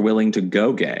guys are more willing to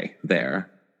go gay there.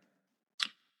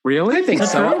 Really? I think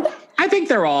so. I think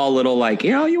they're all a little like,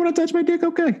 you want to touch my dick?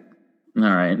 Okay. All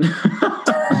right.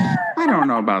 I don't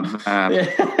know about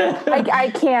that.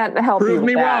 I can't help you Prove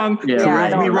me wrong. Yeah.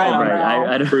 Prove me wrong.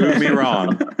 Right. Prove me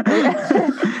wrong.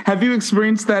 Have you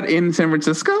experienced that in San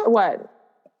Francisco? What?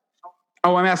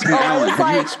 Oh, I'm asking Alan.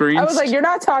 Have you experienced? I was like, you're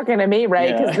not talking to me,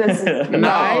 right? Because this is No.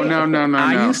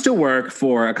 I used to work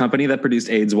for a company that produced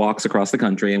AIDS walks across the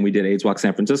country, and we did AIDS Walk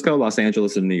San Francisco, Los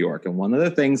Angeles, and New York. And one of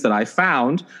the things that I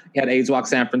found at AIDS Walk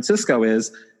San Francisco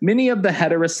is many of the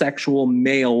heterosexual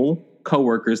male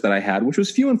coworkers that I had, which was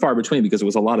few and far between because it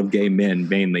was a lot of gay men,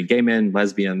 mainly gay men,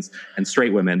 lesbians, and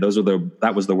straight women.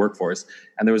 That was the workforce.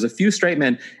 And there was a few straight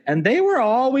men, and they were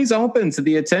always open to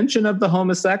the attention of the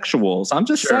homosexuals. I'm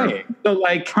just saying. So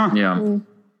like,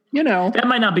 that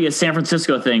might not be a San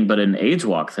Francisco thing, but an AIDS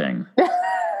Walk thing.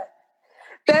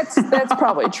 That's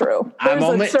probably true. There's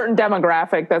a certain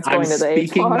demographic that's going to the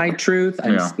AIDS Walk.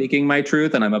 I'm speaking my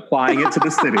truth, and I'm applying it to the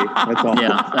city. That's all.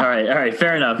 Yeah. All right.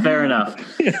 Fair enough.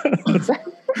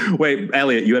 Wait,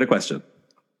 Elliot, you had a question.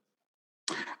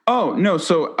 Oh, no.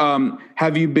 So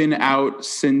have you been out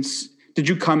since, did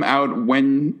you come out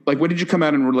when did you come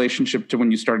out in relationship to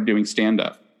when you started doing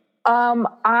stand-up?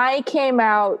 I came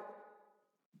out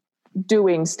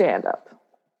doing stand-up.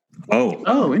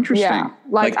 Oh, interesting. Yeah.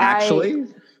 Actually?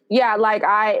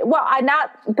 Not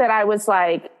that I was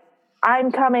like,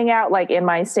 I'm coming out like in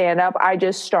my stand-up. I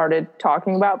just started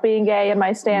talking about being gay in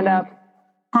my stand-up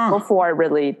before I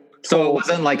really. So it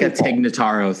wasn't like a Tig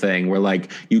Notaro thing where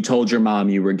like you told your mom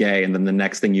you were gay, and then the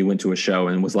next thing you went to a show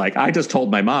and was like, I just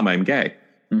told my mom I'm gay.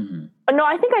 Mm-hmm. No,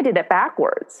 I think I did it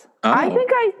backwards. Oh. I think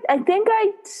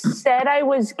I said I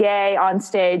was gay on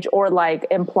stage, or like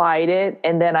implied it,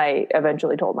 and then I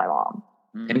eventually told my mom.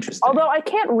 Interesting. Although I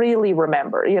can't really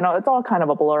remember, it's all kind of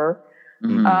a blur.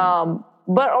 Mm-hmm.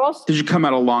 But also, did you come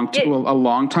out a long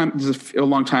time? This is a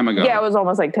long time ago. Yeah, it was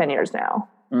almost like 10 years now.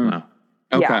 Mm.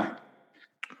 Okay. Yeah.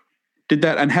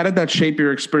 How did that shape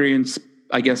your experience?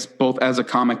 I guess both as a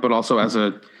comic, but also as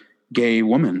a gay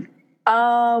woman.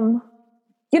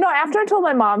 After I told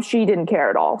my mom, she didn't care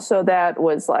at all. So that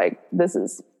was like, this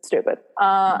is stupid.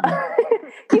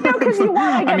 Because you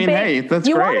want like that's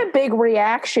you great. want a big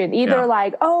reaction, either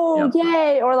like, oh,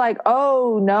 yay, or like,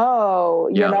 oh, no,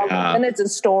 you know, and it's a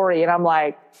story. And I'm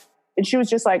like, and she was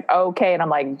just like, okay. And I'm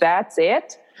like, that's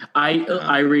it.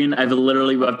 Irene, I've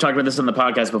talked about this on the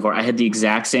podcast before. I had the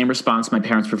exact same response. My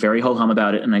parents were very ho-hum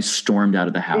about it, and I stormed out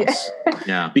of the house.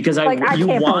 Because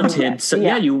you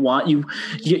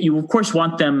of course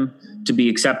want them to be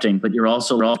accepting, but you're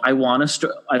also, I want a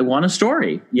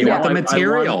story. You want the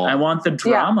material. I want the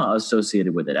drama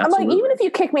associated with it. Absolutely. I'm like, even if you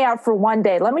kick me out for one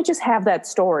day, let me just have that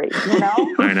story, you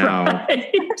know? I know.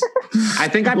 Right? I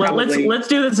think let's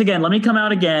do this again. Let me come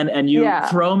out again, and you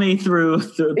throw me through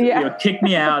kick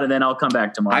me out, and then I'll come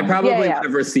back tomorrow. I probably would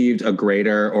have received a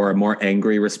greater or a more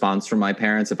angry response from my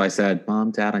parents if I said, Mom,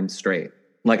 Dad, I'm straight.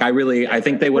 Like I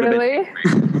think they would have been.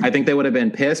 I think they would have been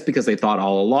pissed because they thought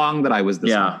all along that I was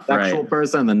this sexual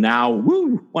person, and now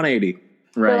 180. Right,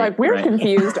 they're like, we're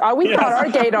confused. We thought our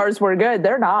gaydars were good.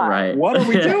 They're not. Right. What are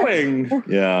we doing?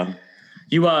 Yeah.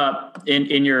 You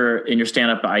in your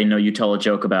stand-up, I know you tell a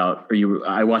joke about,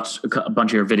 I watched a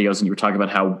bunch of your videos, and you were talking about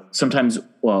how sometimes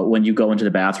when you go into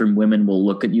the bathroom, women will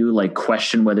look at you, like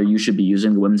question whether you should be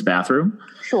using the women's bathroom.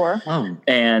 Sure.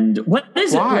 And what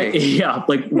is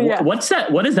it? What's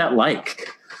that? What is that like?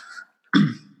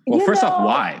 Well, first off,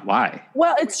 why?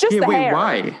 Well, it's just the hair.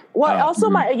 Why? Well, also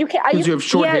you have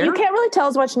short hair. You can't really tell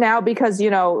as much now because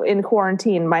in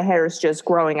quarantine my hair is just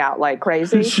growing out like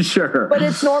crazy. Sure. But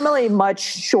it's normally much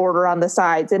shorter on the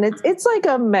sides, and it's like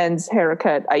a men's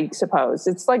haircut, I suppose.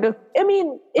 It's like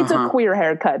it's a queer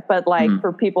haircut, but like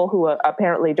for people who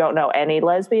apparently don't know any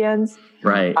lesbians,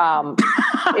 right?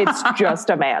 It's just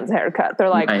a man's haircut. They're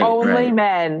like only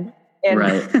men.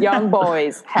 And young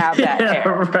boys have that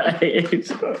hair. Right.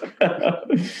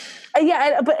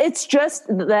 But it's just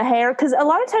the hair, because a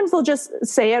lot of times they'll just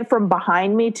say it from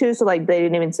behind me too, so like they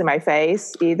didn't even see my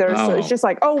face either. So it's just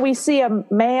like, we see a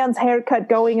man's haircut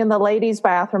going in the ladies'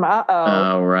 bathroom.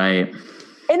 Oh, right.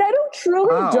 And I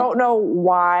don't know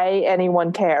why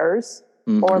anyone cares.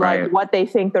 Or like what they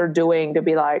think they're doing to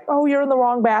be like, oh, you're in the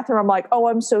wrong bathroom. I'm like, oh,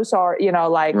 I'm so sorry.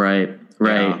 Right.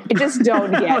 I just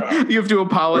don't get it. You have to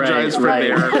apologize for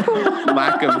their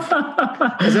lack of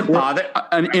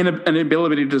an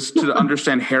inability to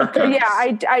understand haircuts. Yeah,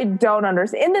 I don't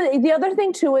understand. And then the other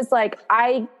thing too is like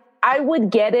I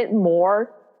would get it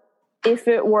more if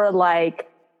it were like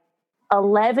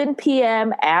 11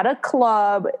 p.m. at a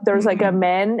club. There's like a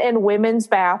men and women's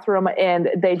bathroom, and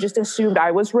they just assumed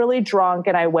I was really drunk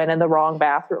and I went in the wrong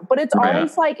bathroom. But it's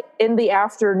always like in the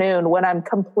afternoon when I'm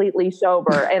completely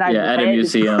sober and I at a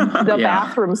museum. The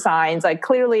bathroom signs. Like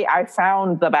clearly I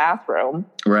found the bathroom.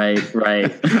 Right.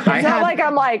 It's not like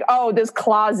I'm like, oh, this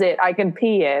closet I can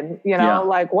pee in.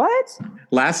 Like what?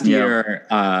 Last year,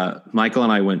 Michael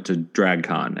and I went to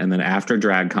DragCon, and then after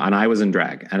DragCon, and I was in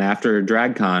drag, and after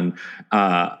DragCon,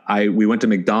 we went to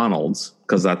McDonald's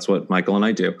because that's what Michael and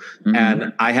I do.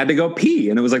 And I had to go pee.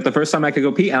 And it was like the first time I could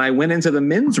go pee. And I went into the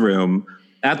men's room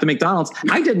at the McDonald's.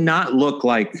 I did not look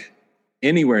like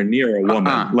anywhere near a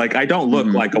woman. Like I don't look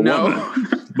like a woman,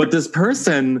 but this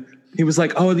person, he was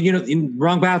like, oh, in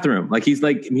wrong bathroom. Like he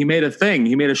made a thing.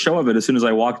 He made a show of it as soon as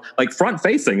I walked, like front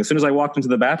facing, as soon as I walked into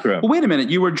the bathroom. Well, wait a minute.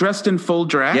 You were dressed in full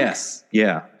drag? Yes.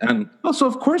 Yeah. And also,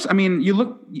 of course, you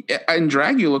look in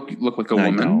drag, you look like a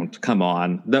woman. Don't. Come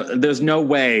on. There's no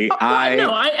way.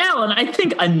 Alan, I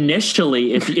think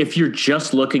initially, if you're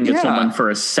just looking at someone for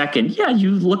a second,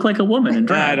 you look like a woman in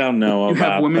drag. I don't know. You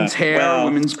have women's hair,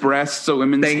 women's breasts,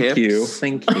 women's hips.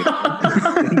 Thank you.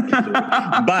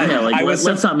 But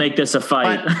let's not make this a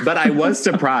fight. But I was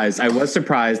surprised. I was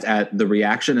surprised at the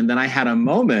reaction, and then I had a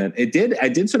moment. It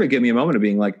did sort of give me a moment of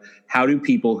being like, how do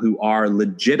people who are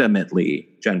legitimately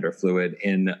gender fluid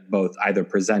in both either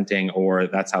presenting or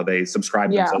that's how they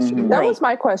subscribe themselves to the world? That was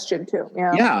my question too.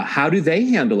 Yeah. How do they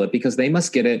handle it? Because they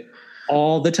must get it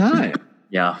all the time.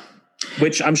 Yeah.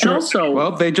 Which I'm sure. Also,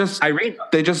 well, they just do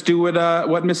what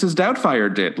Mrs.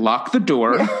 Doubtfire did: lock the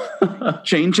door,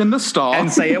 change in the stall,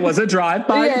 and say it was a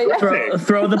drive-by.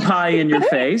 Throw the pie in your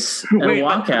face and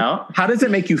walk out. How does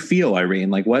it make you feel, Irene?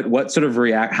 Like what sort of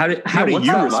react? How do you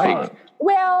respond? Like?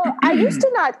 Well, I used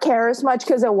to not care as much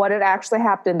because it wouldn't actually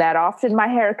happen that often. My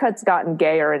haircut's gotten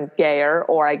gayer and gayer,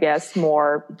 or I guess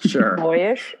more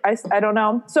boyish. I don't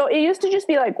know. So it used to just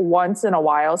be like once in a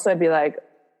while. So I'd be like,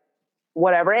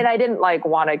 whatever. And I didn't like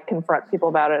want to confront people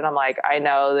about it. And I'm like, I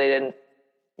know they didn't,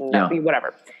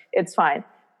 whatever. It's fine.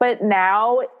 But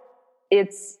now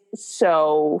it's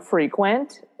so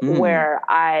frequent where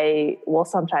I will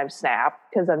sometimes snap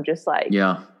because I'm just like,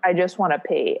 I just want to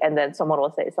pee. And then someone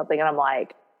will say something and I'm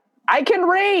like, I can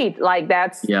read. Like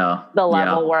that's the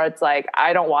level where it's like,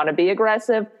 I don't want to be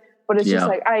aggressive, but it's just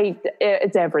like,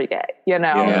 it's every day, you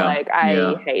know, like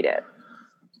I hate it.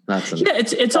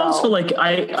 It's also like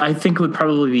I think it would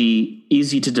probably be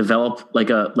easy to develop like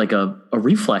a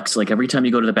reflex. Like every time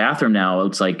you go to the bathroom now,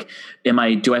 it's like, do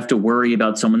I have to worry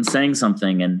about someone saying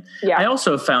something? And I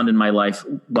also found in my life,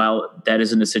 while that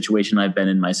isn't a situation I've been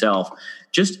in myself,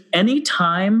 just any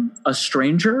time a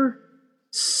stranger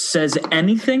says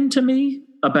anything to me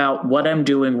about what I'm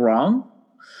doing wrong,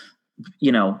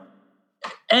 you know,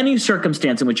 any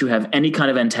circumstance in which you have any kind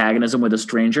of antagonism with a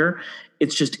stranger,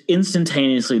 it's just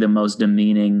instantaneously the most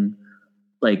demeaning,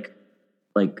 like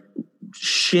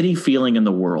shitty feeling in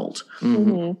the world.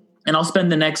 And I'll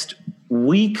spend the next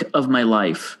week of my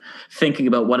life thinking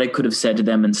about what I could have said to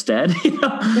them instead. You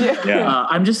know?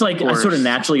 I'm just like, I sort of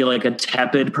naturally like a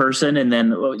tepid person. And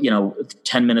then, you know,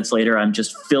 10 minutes later, I'm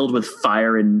just filled with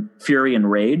fire and fury and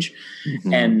rage.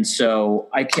 And so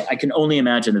I can only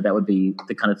imagine that would be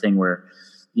the kind of thing where,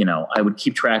 you know, I would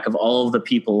keep track of all of the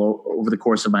people over the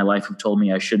course of my life who've told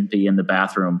me I shouldn't be in the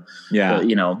bathroom,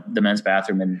 you know, the men's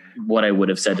bathroom, and what I would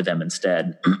have said to them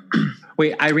instead.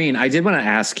 Wait, Irene, I did want to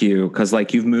ask you, because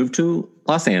like you've moved to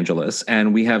Los Angeles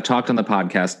and we have talked on the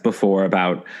podcast before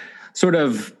about sort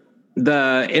of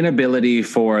the inability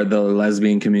for the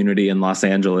lesbian community in Los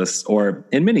Angeles, or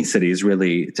in many cities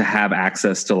really, to have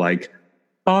access to like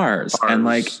bars. And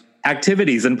like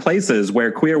activities and places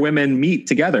where queer women meet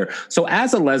together. So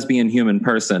as a lesbian human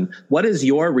person, what is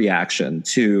your reaction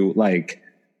to like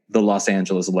the Los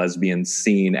Angeles lesbian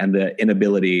scene and the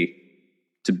inability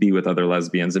to be with other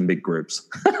lesbians in big groups?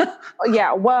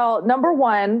 Yeah, well, number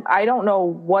one, I don't know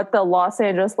what the Los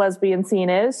Angeles lesbian scene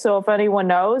is. So if anyone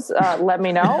knows, let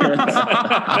me know.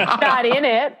 Not in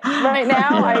it right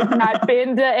now. I've not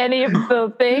been to any of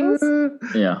the things.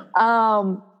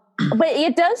 But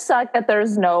it does suck that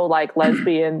there's no like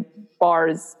lesbian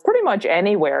bars pretty much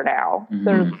anywhere now.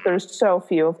 There's so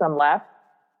few of them left.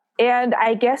 And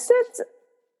I guess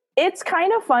it's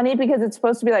kind of funny because it's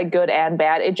supposed to be like good and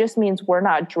bad. It just means we're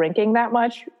not drinking that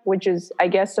much, which is, I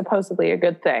guess, supposedly a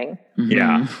good thing.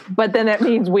 Yeah. But then it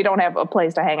means we don't have a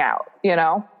place to hang out, you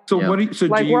know? So what do you, so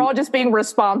like, do you, we're all just being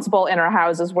responsible in our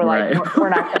houses. We're like, we're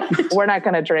not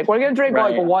going to drink. We're going to drink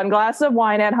like one glass of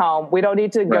wine at home. We don't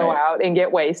need to go out and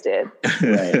get wasted.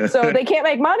 So they can't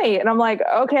make money. And I'm like,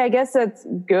 okay, I guess that's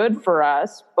good for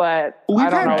us, but we've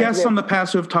had guests on the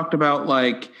past who have talked about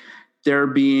like there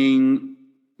being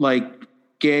like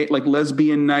gay, like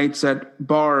lesbian nights at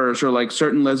bars, or like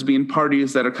certain lesbian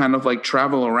parties that are kind of like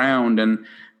travel around. And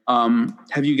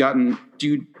have you gotten,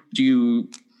 do you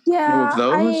know of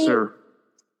those? Or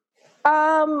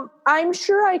I'm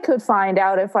sure I could find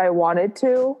out if I wanted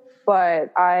to,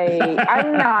 but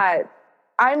I'm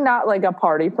not like a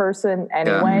party person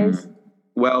anyways.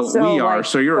 Well, so, we are,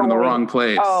 so you're in the wrong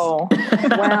place. Oh,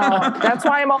 well, that's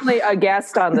why I'm only a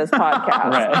guest on this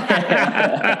podcast.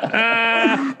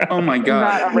 Oh my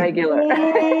God. Not a regular.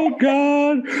 Oh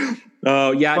God.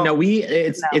 Oh yeah. Well, no,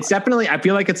 it's definitely, I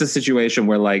feel like it's a situation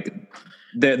where like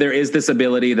there is this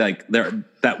ability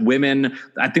that women,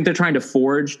 I think they're trying to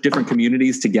forge different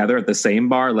communities together at the same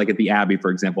bar, like at the Abbey,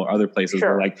 for example, or other places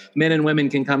where like men and women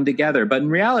can come together. But in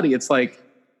reality, it's like,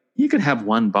 you could have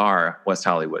one bar, West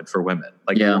Hollywood, for women.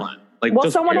 Like one. Like,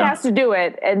 well, someone has to do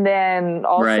it, and then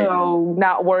also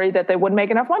not worry that they wouldn't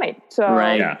make enough money. So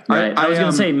I was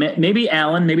going to say maybe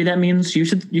Alan. Maybe that means you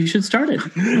should start it.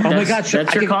 Oh my God,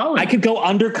 that's your calling. I could go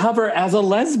undercover as a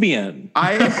lesbian.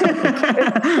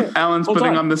 Alan's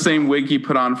putting on the same wig he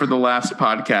put on for the last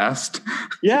podcast.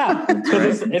 Yeah,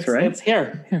 it's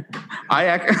here.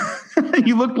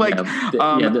 You look like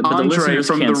Andre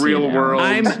from The Real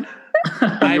World.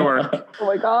 Oh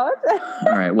my God.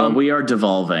 All right. Well, we are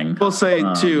devolving. We'll say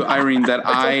too, Irene, that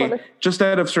I just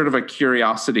out of sort of a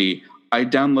curiosity, I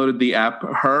downloaded the app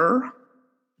Her.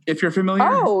 If you're familiar.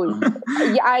 Oh,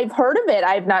 yeah, I've heard of it.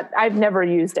 I've never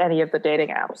used any of the dating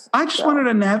apps. I just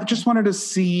wanted to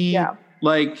see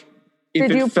like.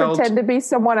 Did you pretend to be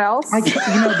someone else? That's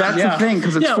the thing,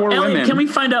 because it's for Ellie, women. Can we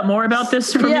find out more about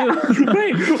this from you?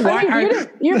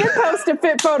 You did post a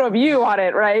fit photo of you on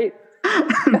it, right?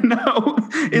 No,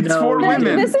 it's for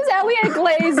women. This is Elliot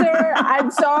Glazer.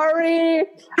 I'm sorry.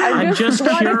 I'm just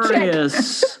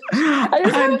curious. I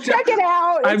just want to check it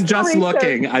out. I'm just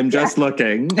looking.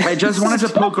 I just wanted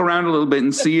to poke around a little bit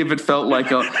and see if it felt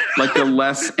like a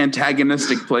less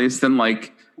antagonistic place than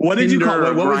like What did you Tinder call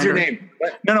it? What or was your Grindr. name?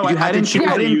 No, I didn't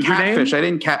catfish. I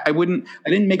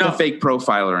didn't make a fake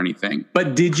profile or anything.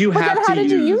 But did you have to? How did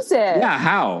you use it? Yeah,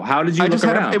 how? How did you?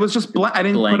 It was just blank. I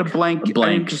didn't put a blank. I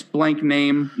didn't just blank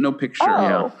name, no picture.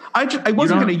 Oh. I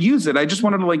wasn't going to use it. I just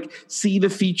wanted to like see the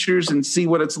features and see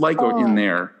what it's like in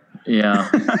there. Yeah.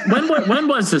 When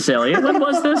was this, Elliot? When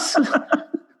was this?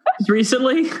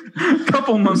 Recently? A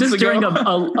couple months ago. During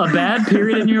a bad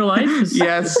period in your life?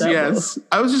 Yes.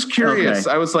 I was just curious.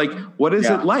 Okay. I was like, what is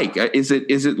it like? Is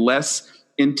it less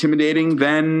intimidating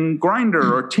than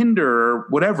Grindr or Tinder or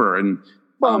whatever? And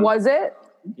was it?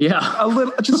 Yeah. A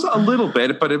little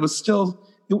bit, but it was still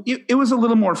it was a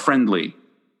little more friendly.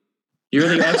 You're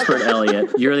the expert,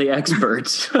 Elliot. You're the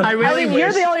expert.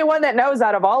 You're the only one that knows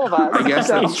out of all of us. I guess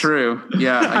that's true.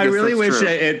 Yeah. I really wish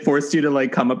it forced you to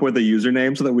like come up with a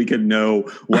username so that we could know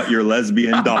what your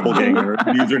lesbian doppelganger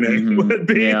username would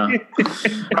be. Yeah.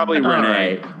 Probably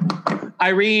Renee.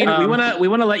 Irene, we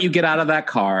want to let you get out of that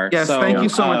car. Yes, thank you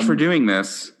so much for doing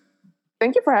this.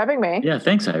 Thank you for having me. Yeah,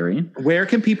 thanks, Irene. Where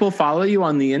can people follow you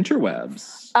on the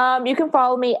interwebs? You can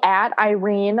follow me at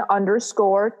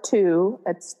Irene_2.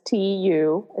 It's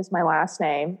TU is my last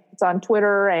name. It's on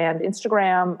Twitter and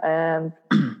Instagram. And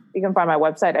you can find my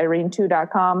website,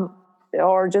 irene2.com,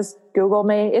 or just Google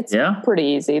me. It's pretty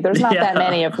easy. There's not that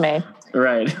many of me.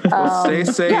 Right. Well, stay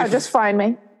safe. Yeah, just find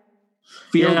me.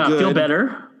 Feel good. Feel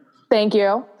better. Thank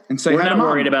you. And say We're not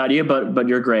worried about you, but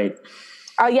you're great.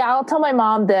 I'll tell my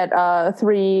mom that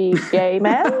 3 gay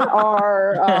men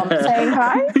are saying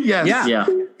hi. Yes. Yeah,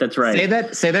 that's right.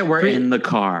 Say that we're in the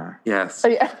car. Yes.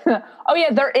 Oh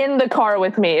yeah, they're in the car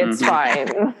with me. It's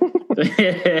fine.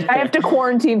 I have to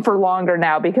quarantine for longer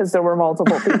now because there were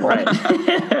multiple people. Right.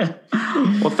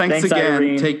 Well, thanks again.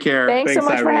 Irene. Take care. Thanks so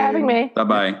much for having me.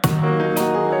 Bye-bye.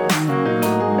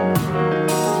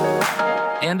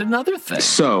 And another thing.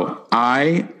 So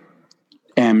I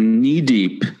am knee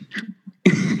deep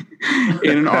in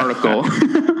an article.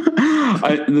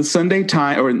 The Sunday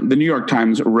Times or the New York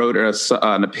Times wrote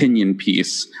an opinion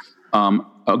piece,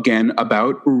 again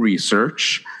about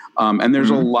research, and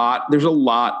there's a lot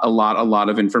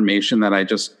of information that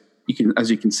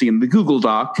as you can see in the Google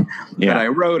Doc that I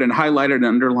wrote and highlighted and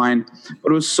underlined.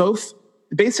 But it was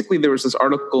basically there was this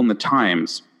article in the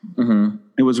Times. Mm-hmm.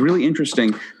 It was really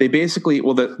interesting. They basically,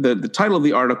 the title of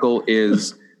the article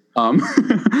is.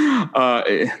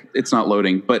 It's not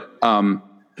loading, but the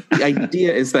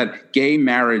idea is that gay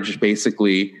marriage,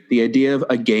 basically, the idea of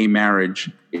a gay marriage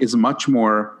is much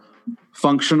more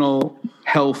functional,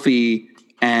 healthy,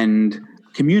 and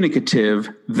communicative.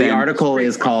 The article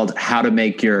is called "How to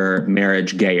Make Your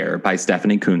Marriage Gayer" by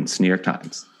Stephanie Kuntz, New York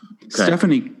Times. Okay.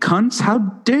 Stephanie Kuntz, how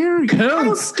dare you?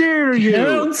 Kuntz. How dare you?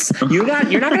 Kuntz. You're not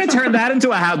going to turn that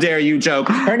into a "how dare you" joke.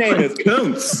 Her name is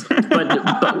Kuntz.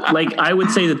 But like I would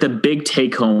say that the big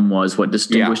take home was what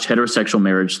distinguished heterosexual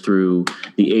marriage through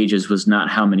the ages was not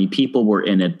how many people were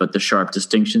in it, but the sharp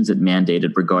distinctions it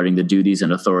mandated regarding the duties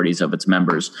and authorities of its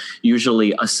members,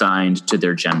 usually assigned to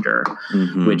their gender,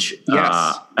 which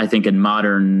I think in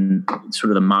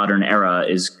the modern era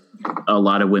is a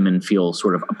lot of women feel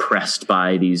sort of oppressed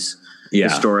by these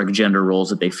historic gender roles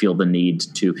that they feel the need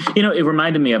to, it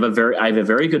reminded me of I have a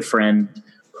very good friend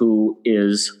who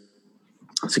is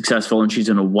successful and she's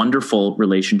in a wonderful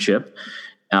relationship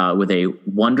with a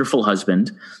wonderful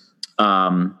husband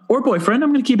or boyfriend.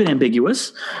 I'm going to keep it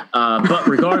ambiguous. But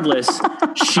regardless,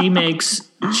 she makes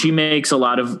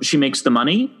the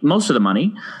money, most of the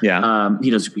money. Yeah.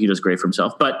 He does great for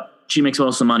himself, but she makes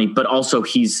most of the money, but also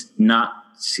he's not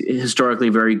historically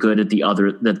very good at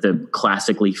the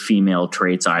classically female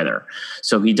traits either.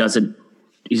 So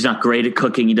he's not great at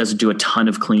cooking. He doesn't do a ton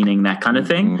of cleaning, that kind of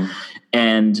thing.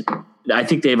 And I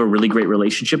think they have a really great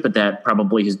relationship, but that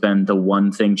probably has been the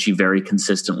one thing she very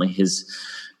consistently has,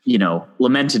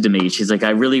 lamented to me. She's like,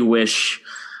 I really wish,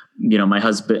 my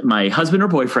husband or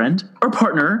boyfriend or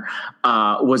partner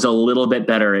was a little bit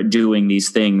better at doing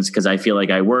these things, because I feel like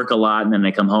I work a lot and then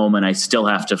I come home and I still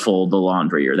have to fold the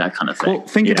laundry or that kind of thing. Well,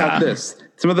 think about this.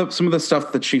 Some of the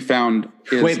stuff that she found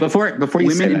is before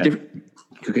you say that.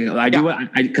 Okay,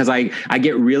 because I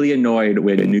get really annoyed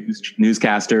when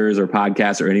newscasters or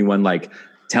podcasts or anyone like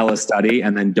tell a study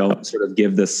and then don't sort of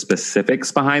give the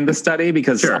specifics behind the study,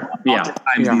 because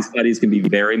oftentimes these studies can be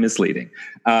very misleading.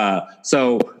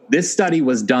 So this study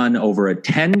was done over a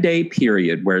 10-day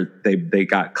period where they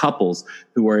got couples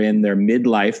who were in their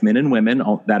midlife, men and women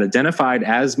that identified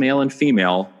as male and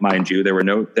female, mind you.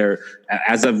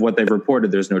 As of what they've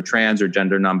reported, there's no trans or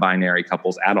gender non-binary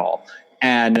couples at all.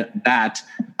 And that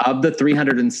of the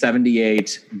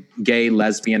 378 gay,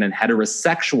 lesbian, and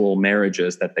heterosexual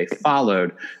marriages that they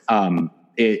followed,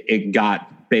 it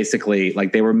got basically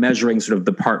like they were measuring sort of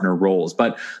the partner roles.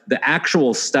 But the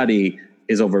actual study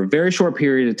is over a very short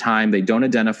period of time. They don't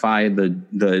identify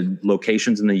the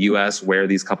locations in the US where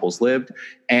these couples lived,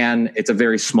 and it's a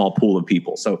very small pool of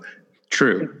people. So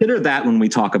true. Consider that when we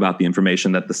talk about the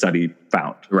information that the study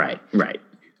found. Right.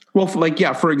 Well,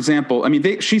 for example, I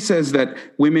mean, she says that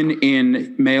women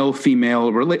in male-female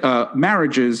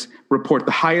marriages report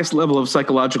the highest level of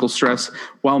psychological stress,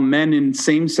 while men in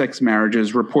same-sex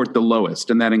marriages report the lowest,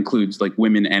 and that includes like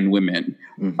women and women.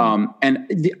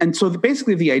 Mm-hmm. And so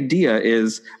basically, the idea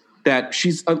is that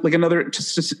she's like another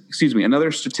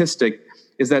statistic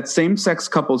is that same-sex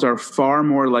couples are far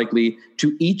more likely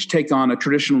to each take on a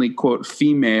traditionally, quote,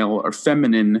 female or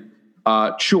feminine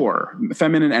chore,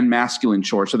 feminine and masculine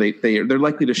chore. So they're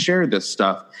likely to share this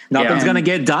stuff. Nothing's going to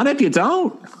get done if you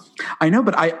don't. I know,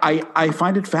 but I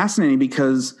find it fascinating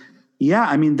because,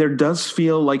 I mean, there does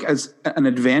feel like as an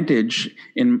advantage,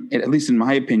 at least in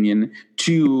my opinion,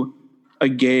 to a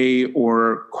gay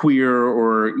or queer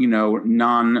or,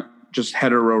 non just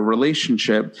hetero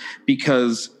relationship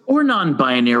or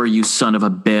non-binary, you son of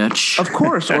a bitch. Of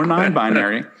course, or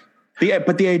non-binary.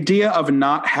 But the idea of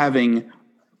not having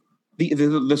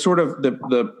the sort of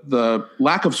the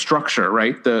lack of structure,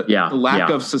 right? The lack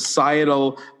of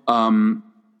societal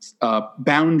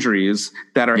boundaries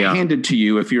that are handed to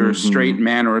you if you're a straight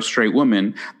man or a straight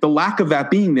woman. The lack of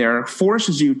that being there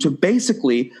forces you to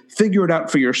basically figure it out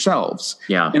for yourselves.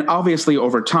 Yeah. And obviously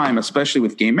over time, especially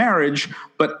with gay marriage,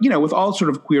 but with all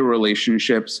sort of queer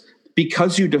relationships,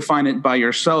 because you define it by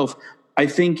yourself, I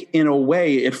think in a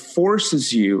way it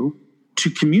forces you to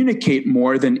communicate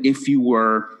more than if you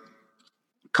were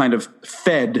kind of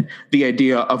fed the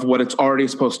idea of what it's already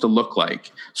supposed to look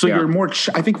like. So you're more,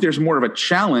 I think there's more of a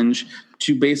challenge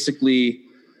to basically,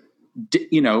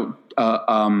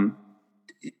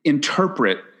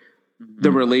 interpret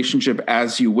the relationship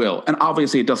as you will. And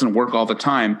obviously it doesn't work all the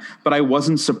time, but I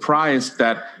wasn't surprised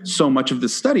that so much of the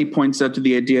study points out to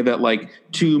the idea that like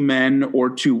two men or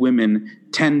two women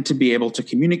tend to be able to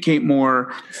communicate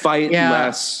more, fight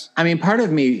less. I mean, part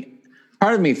of me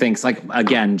thinks, like,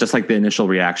 again, just like the initial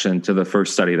reaction to the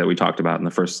first study that we talked about in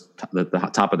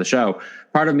the top of the show,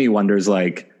 part of me wonders,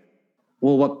 like,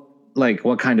 well,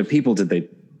 what kind of people did they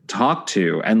talk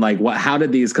to? And like, how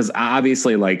did these, because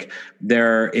obviously like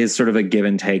there is sort of a give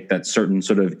and take that certain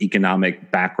sort of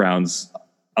economic backgrounds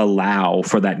allow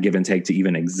for that give and take to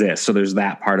even exist. So there's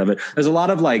that part of it. There's a lot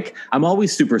of like, I'm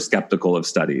always super skeptical of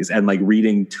studies and like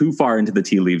reading too far into the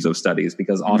tea leaves of studies,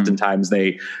 because oftentimes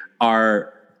they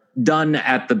are done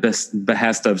at the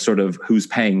behest of sort of who's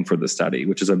paying for the study,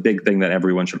 which is a big thing that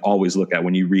everyone should always look at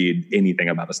when you read anything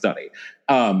about a study.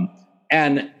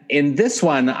 And in this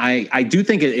one, I do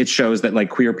think it shows that like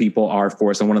queer people are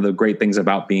forced. And one of the great things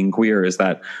about being queer is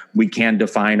that we can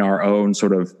define our own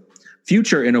sort of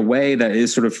future in a way that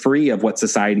is sort of free of what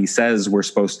society says we're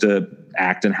supposed to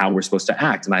act and how we're supposed to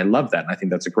act. And I love that. And I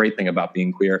think that's a great thing about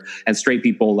being queer. And straight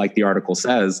people, like the article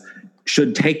says,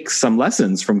 should take some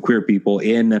lessons from queer people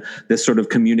in this sort of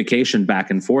communication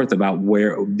back and forth about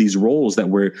where these roles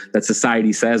that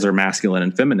society says are masculine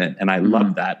and feminine. And I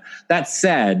love that. That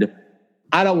said,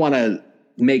 I don't want to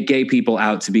make gay people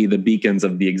out to be the beacons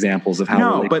of the examples of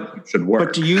how relationships should work.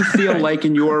 But do you feel like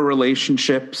in your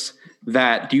relationships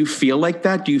do you feel like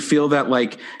that? Do you feel that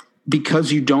like,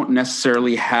 because you don't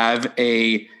necessarily have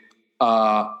a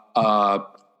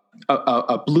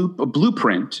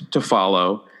blueprint to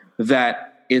follow,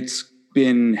 that it's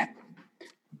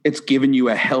given you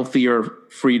a healthier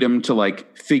freedom to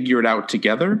like figure it out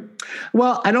together?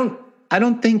 Well, I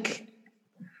don't think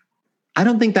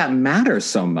that matters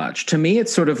so much. To me,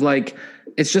 it's sort of like,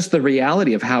 it's just the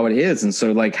reality of how it is. And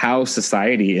so like how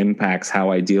society impacts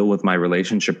how I deal with my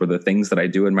relationship or the things that I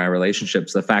do in my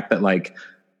relationships. The fact that like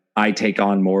I take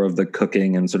on more of the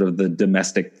cooking and sort of the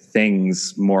domestic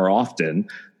things more often,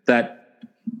 that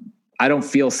I don't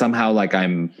feel somehow like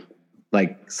I'm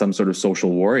like some sort of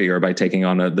social warrior by taking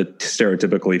on the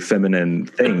stereotypically feminine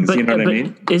things. You know what I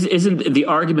mean? Isn't the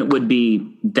argument would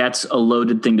be that's a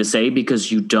loaded thing to say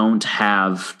because you don't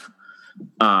have,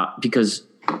 because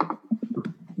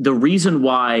the reason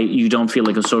why you don't feel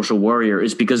like a social warrior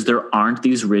is because there aren't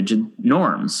these rigid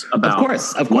norms about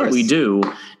what we do.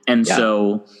 And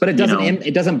so, but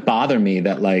it doesn't bother me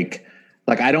that like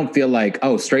I don't feel like,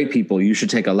 oh, straight people, you should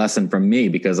take a lesson from me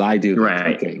because I do the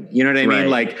cooking. You know what I mean?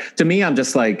 Like, to me, I'm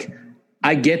just like,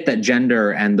 I get that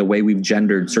gender and the way we've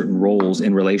gendered certain roles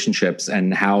in relationships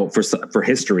and how for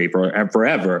history,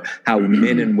 forever, how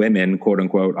men and women, quote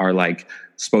unquote, are like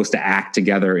supposed to act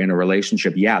together in a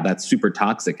relationship. Yeah, that's super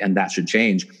toxic and that should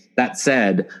change. That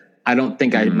said, I don't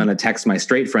think I'm going to text my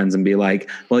straight friends and be like,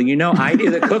 well, I do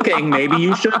the cooking. Maybe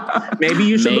you should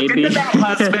look into that,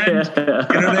 husband.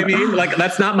 You know what I mean? Like,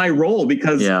 that's not my role,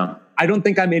 because I don't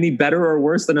think I'm any better or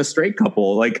worse than a straight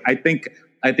couple. Like, I think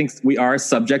we are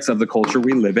subjects of the culture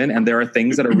we live in, and there are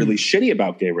things that are really shitty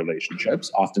about gay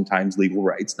relationships, oftentimes legal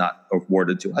rights not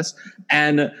awarded to us.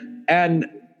 And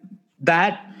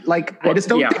that, like, I just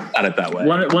don't think about it that way.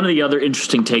 One of the other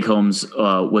interesting take-homes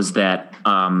was that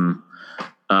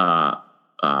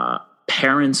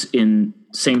parents in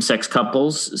same-sex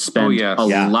couples spend a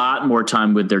lot more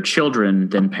time with their children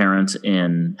than parents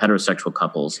in heterosexual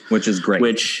couples. Which is great.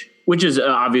 Which is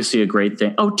obviously a great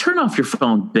thing. Oh, turn off your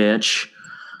phone, bitch.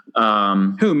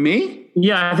 Who, me?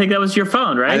 Yeah, I think that was your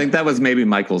phone, right? I think that was maybe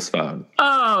Michael's phone.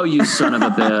 Oh, you son of a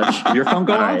bitch. Your phone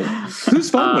go off? Whose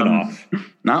phone went off?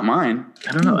 Not mine.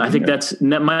 I don't know. I think that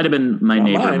might have been my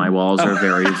neighbor. Mine. My walls are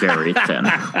very, very thin.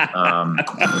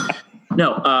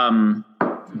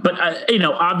 But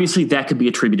obviously that could be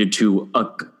attributed to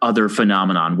other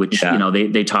phenomenon, which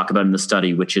they talk about in the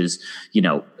study, which is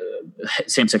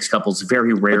same-sex couples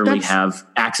very rarely have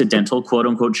accidental quote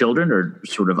unquote children, or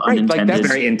sort of unintended. Like, that's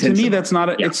very intentional. To me, that's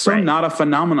not not a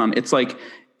phenomenon. It's like,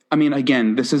 I mean,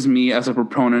 again, this is me as a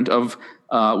proponent of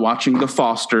watching The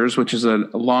Fosters, which is was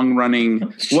a long-running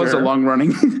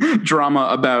drama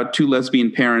about two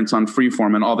lesbian parents on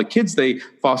Freeform and all the kids they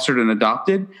fostered and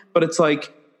adopted. But it's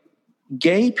like,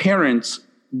 gay parents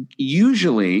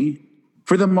usually,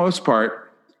 for the most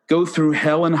part, go through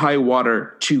hell and high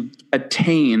water to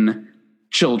attain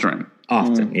children.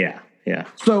 Often, yeah.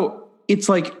 So it's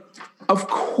like, of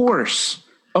course,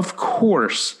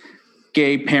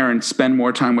 gay parents spend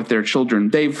more time with their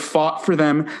children. They've fought for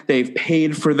them. They've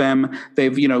paid for them.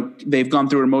 They've gone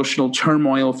through emotional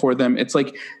turmoil for them. It's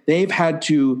like they've had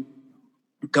to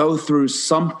go through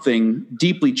something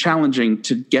deeply challenging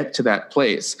to get to that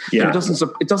place. Yeah. It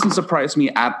doesn't surprise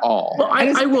me at all. Well,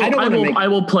 I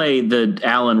will play the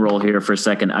Alan role here for a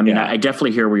second. I mean, I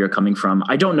definitely hear where you're coming from.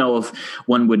 I don't know if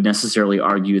one would necessarily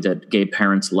argue that gay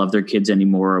parents love their kids any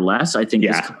more or less. I think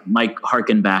this might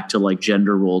harken back to like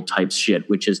gender role type shit,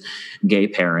 which is gay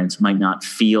parents might not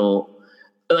feel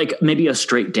like, maybe a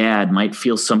straight dad might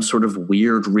feel some sort of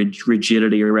weird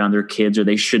rigidity around their kids, or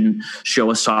they shouldn't show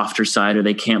a softer side, or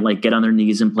they can't like get on their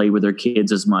knees and play with their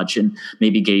kids as much. And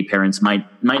maybe gay parents might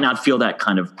not feel that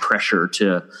kind of pressure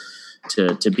to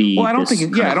be. Well, I don't think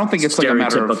it's like a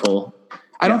matter of.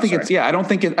 I don't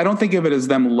think of it as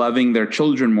them loving their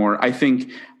children more. I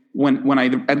think when I,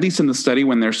 at least in the study,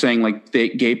 when they're saying like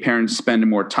gay parents spend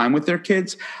more time with their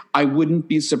kids, I wouldn't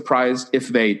be surprised if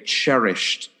they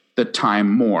cherished the time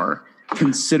more,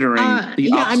 considering the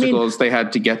obstacles they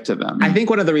had to get to them. I think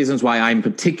one of the reasons why I'm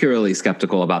particularly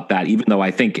skeptical about that, even though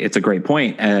I think it's a great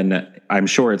point and I'm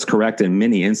sure it's correct in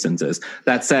many instances.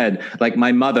 That said, like,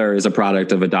 my mother is a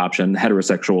product of adoption,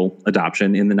 heterosexual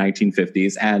adoption in the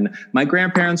 1950s, and my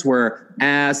grandparents were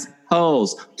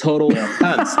assholes, total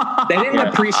cunts. They didn't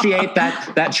appreciate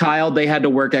that child they had to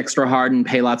work extra hard and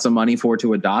pay lots of money for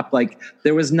to adopt. Like,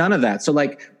 there was none of that. So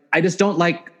like, I just don't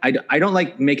like, I don't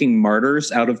like making martyrs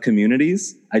out of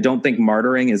communities. I don't think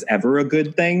martyring is ever a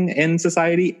good thing in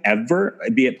society, ever,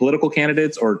 be it political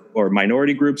candidates or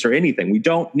minority groups or anything. We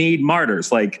don't need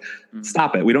martyrs. Like,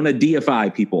 stop it. We don't want to deify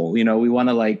people. We want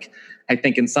to, like, I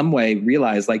think in some way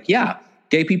realize, like, yeah,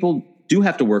 gay people do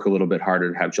have to work a little bit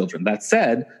harder to have children. That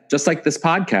said, just like this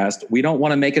podcast, we don't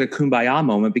want to make it a kumbaya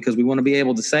moment, because we want to be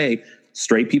able to say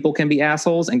straight people can be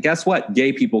assholes. And guess what?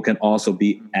 Gay people can also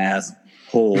be assholes.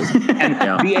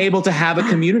 And be able to have a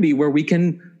community where we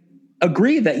can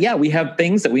agree that, we have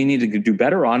things that we need to do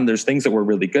better on. There's things that we're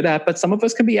really good at, but some of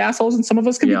us can be assholes and some of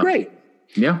us can be great.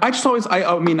 Yeah.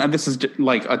 I mean, this is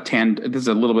like this is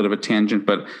a little bit of a tangent,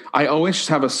 but I always just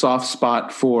have a soft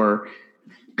spot for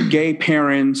gay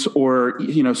parents or,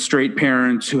 straight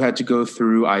parents who had to go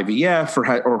through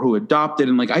IVF or who adopted.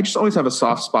 And like, I just always have a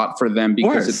soft spot for them,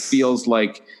 because it feels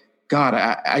like, God,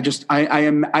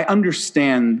 I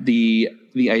understand the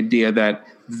idea that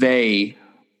they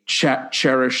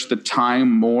cherish the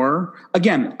time more.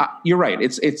 Again, you're right.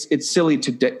 It's silly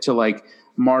to like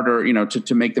martyr,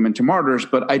 to make them into martyrs.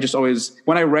 But I just always,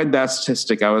 when I read that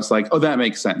statistic, I was like, oh, that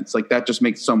makes sense. Like, that just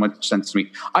makes so much sense to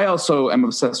me. I also am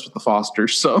obsessed with the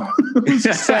Fosters. So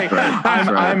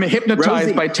I'm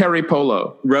hypnotized by Terry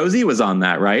Polo. Rosie was on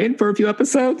that, right? For a few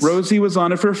episodes? Rosie was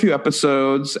on it for a few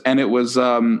episodes, and it was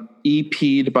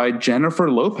EP'd by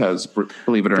Jennifer Lopez,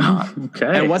 believe it or not.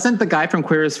 Okay. And wasn't the guy from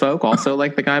Queer as Folk also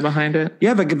like the guy behind it?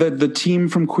 Yeah, the team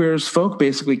from Queer as Folk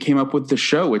basically came up with the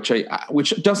show, which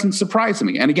doesn't surprise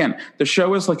me. And again, the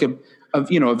show is like a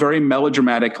very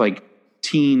melodramatic, like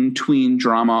teen tween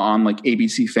drama on like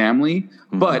ABC Family,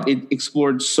 but it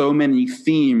explored so many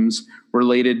themes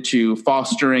related to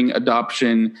fostering,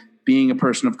 adoption, being a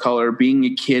person of color, being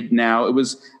a kid now. It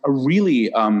was a really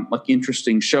like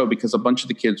interesting show because a bunch of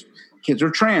the kids are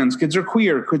trans, kids are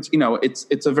queer, kids, you know,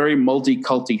 it's a very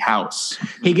multi-culty house.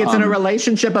 He gets in a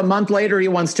relationship a month later, he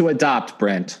wants to adopt,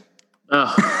 Brent.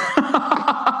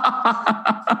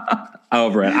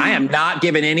 Over it. I am not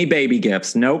giving any baby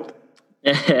gifts. Nope.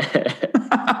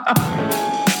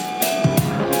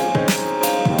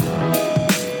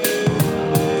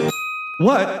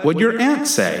 What would your aunt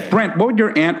say? Brent, what would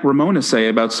your Aunt Ramona say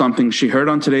about something she heard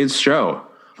on today's show?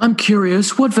 I'm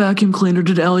curious, what vacuum cleaner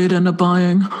did Elliot end up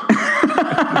buying?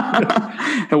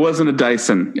 It wasn't a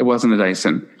Dyson.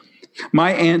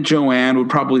 My Aunt Joanne would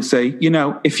probably say, you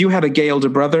know, if you had a gay older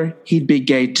brother, he'd be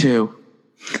gay too.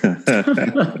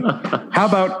 How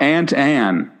about Aunt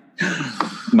Anne?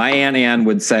 My Aunt Anne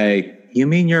would say, you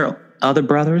mean your other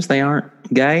brothers, they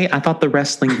aren't gay? I thought the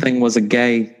wrestling thing was a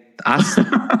gay. I'm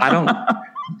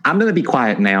going to be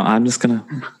quiet now. I'm just going to.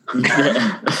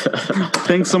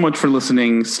 Thanks so much for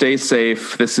listening. Stay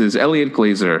safe. This is Elliot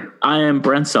Glazer. I am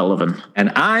Brent Sullivan.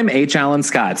 And I'm H. Alan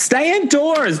Scott. Stay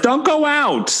indoors. Don't go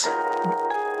out.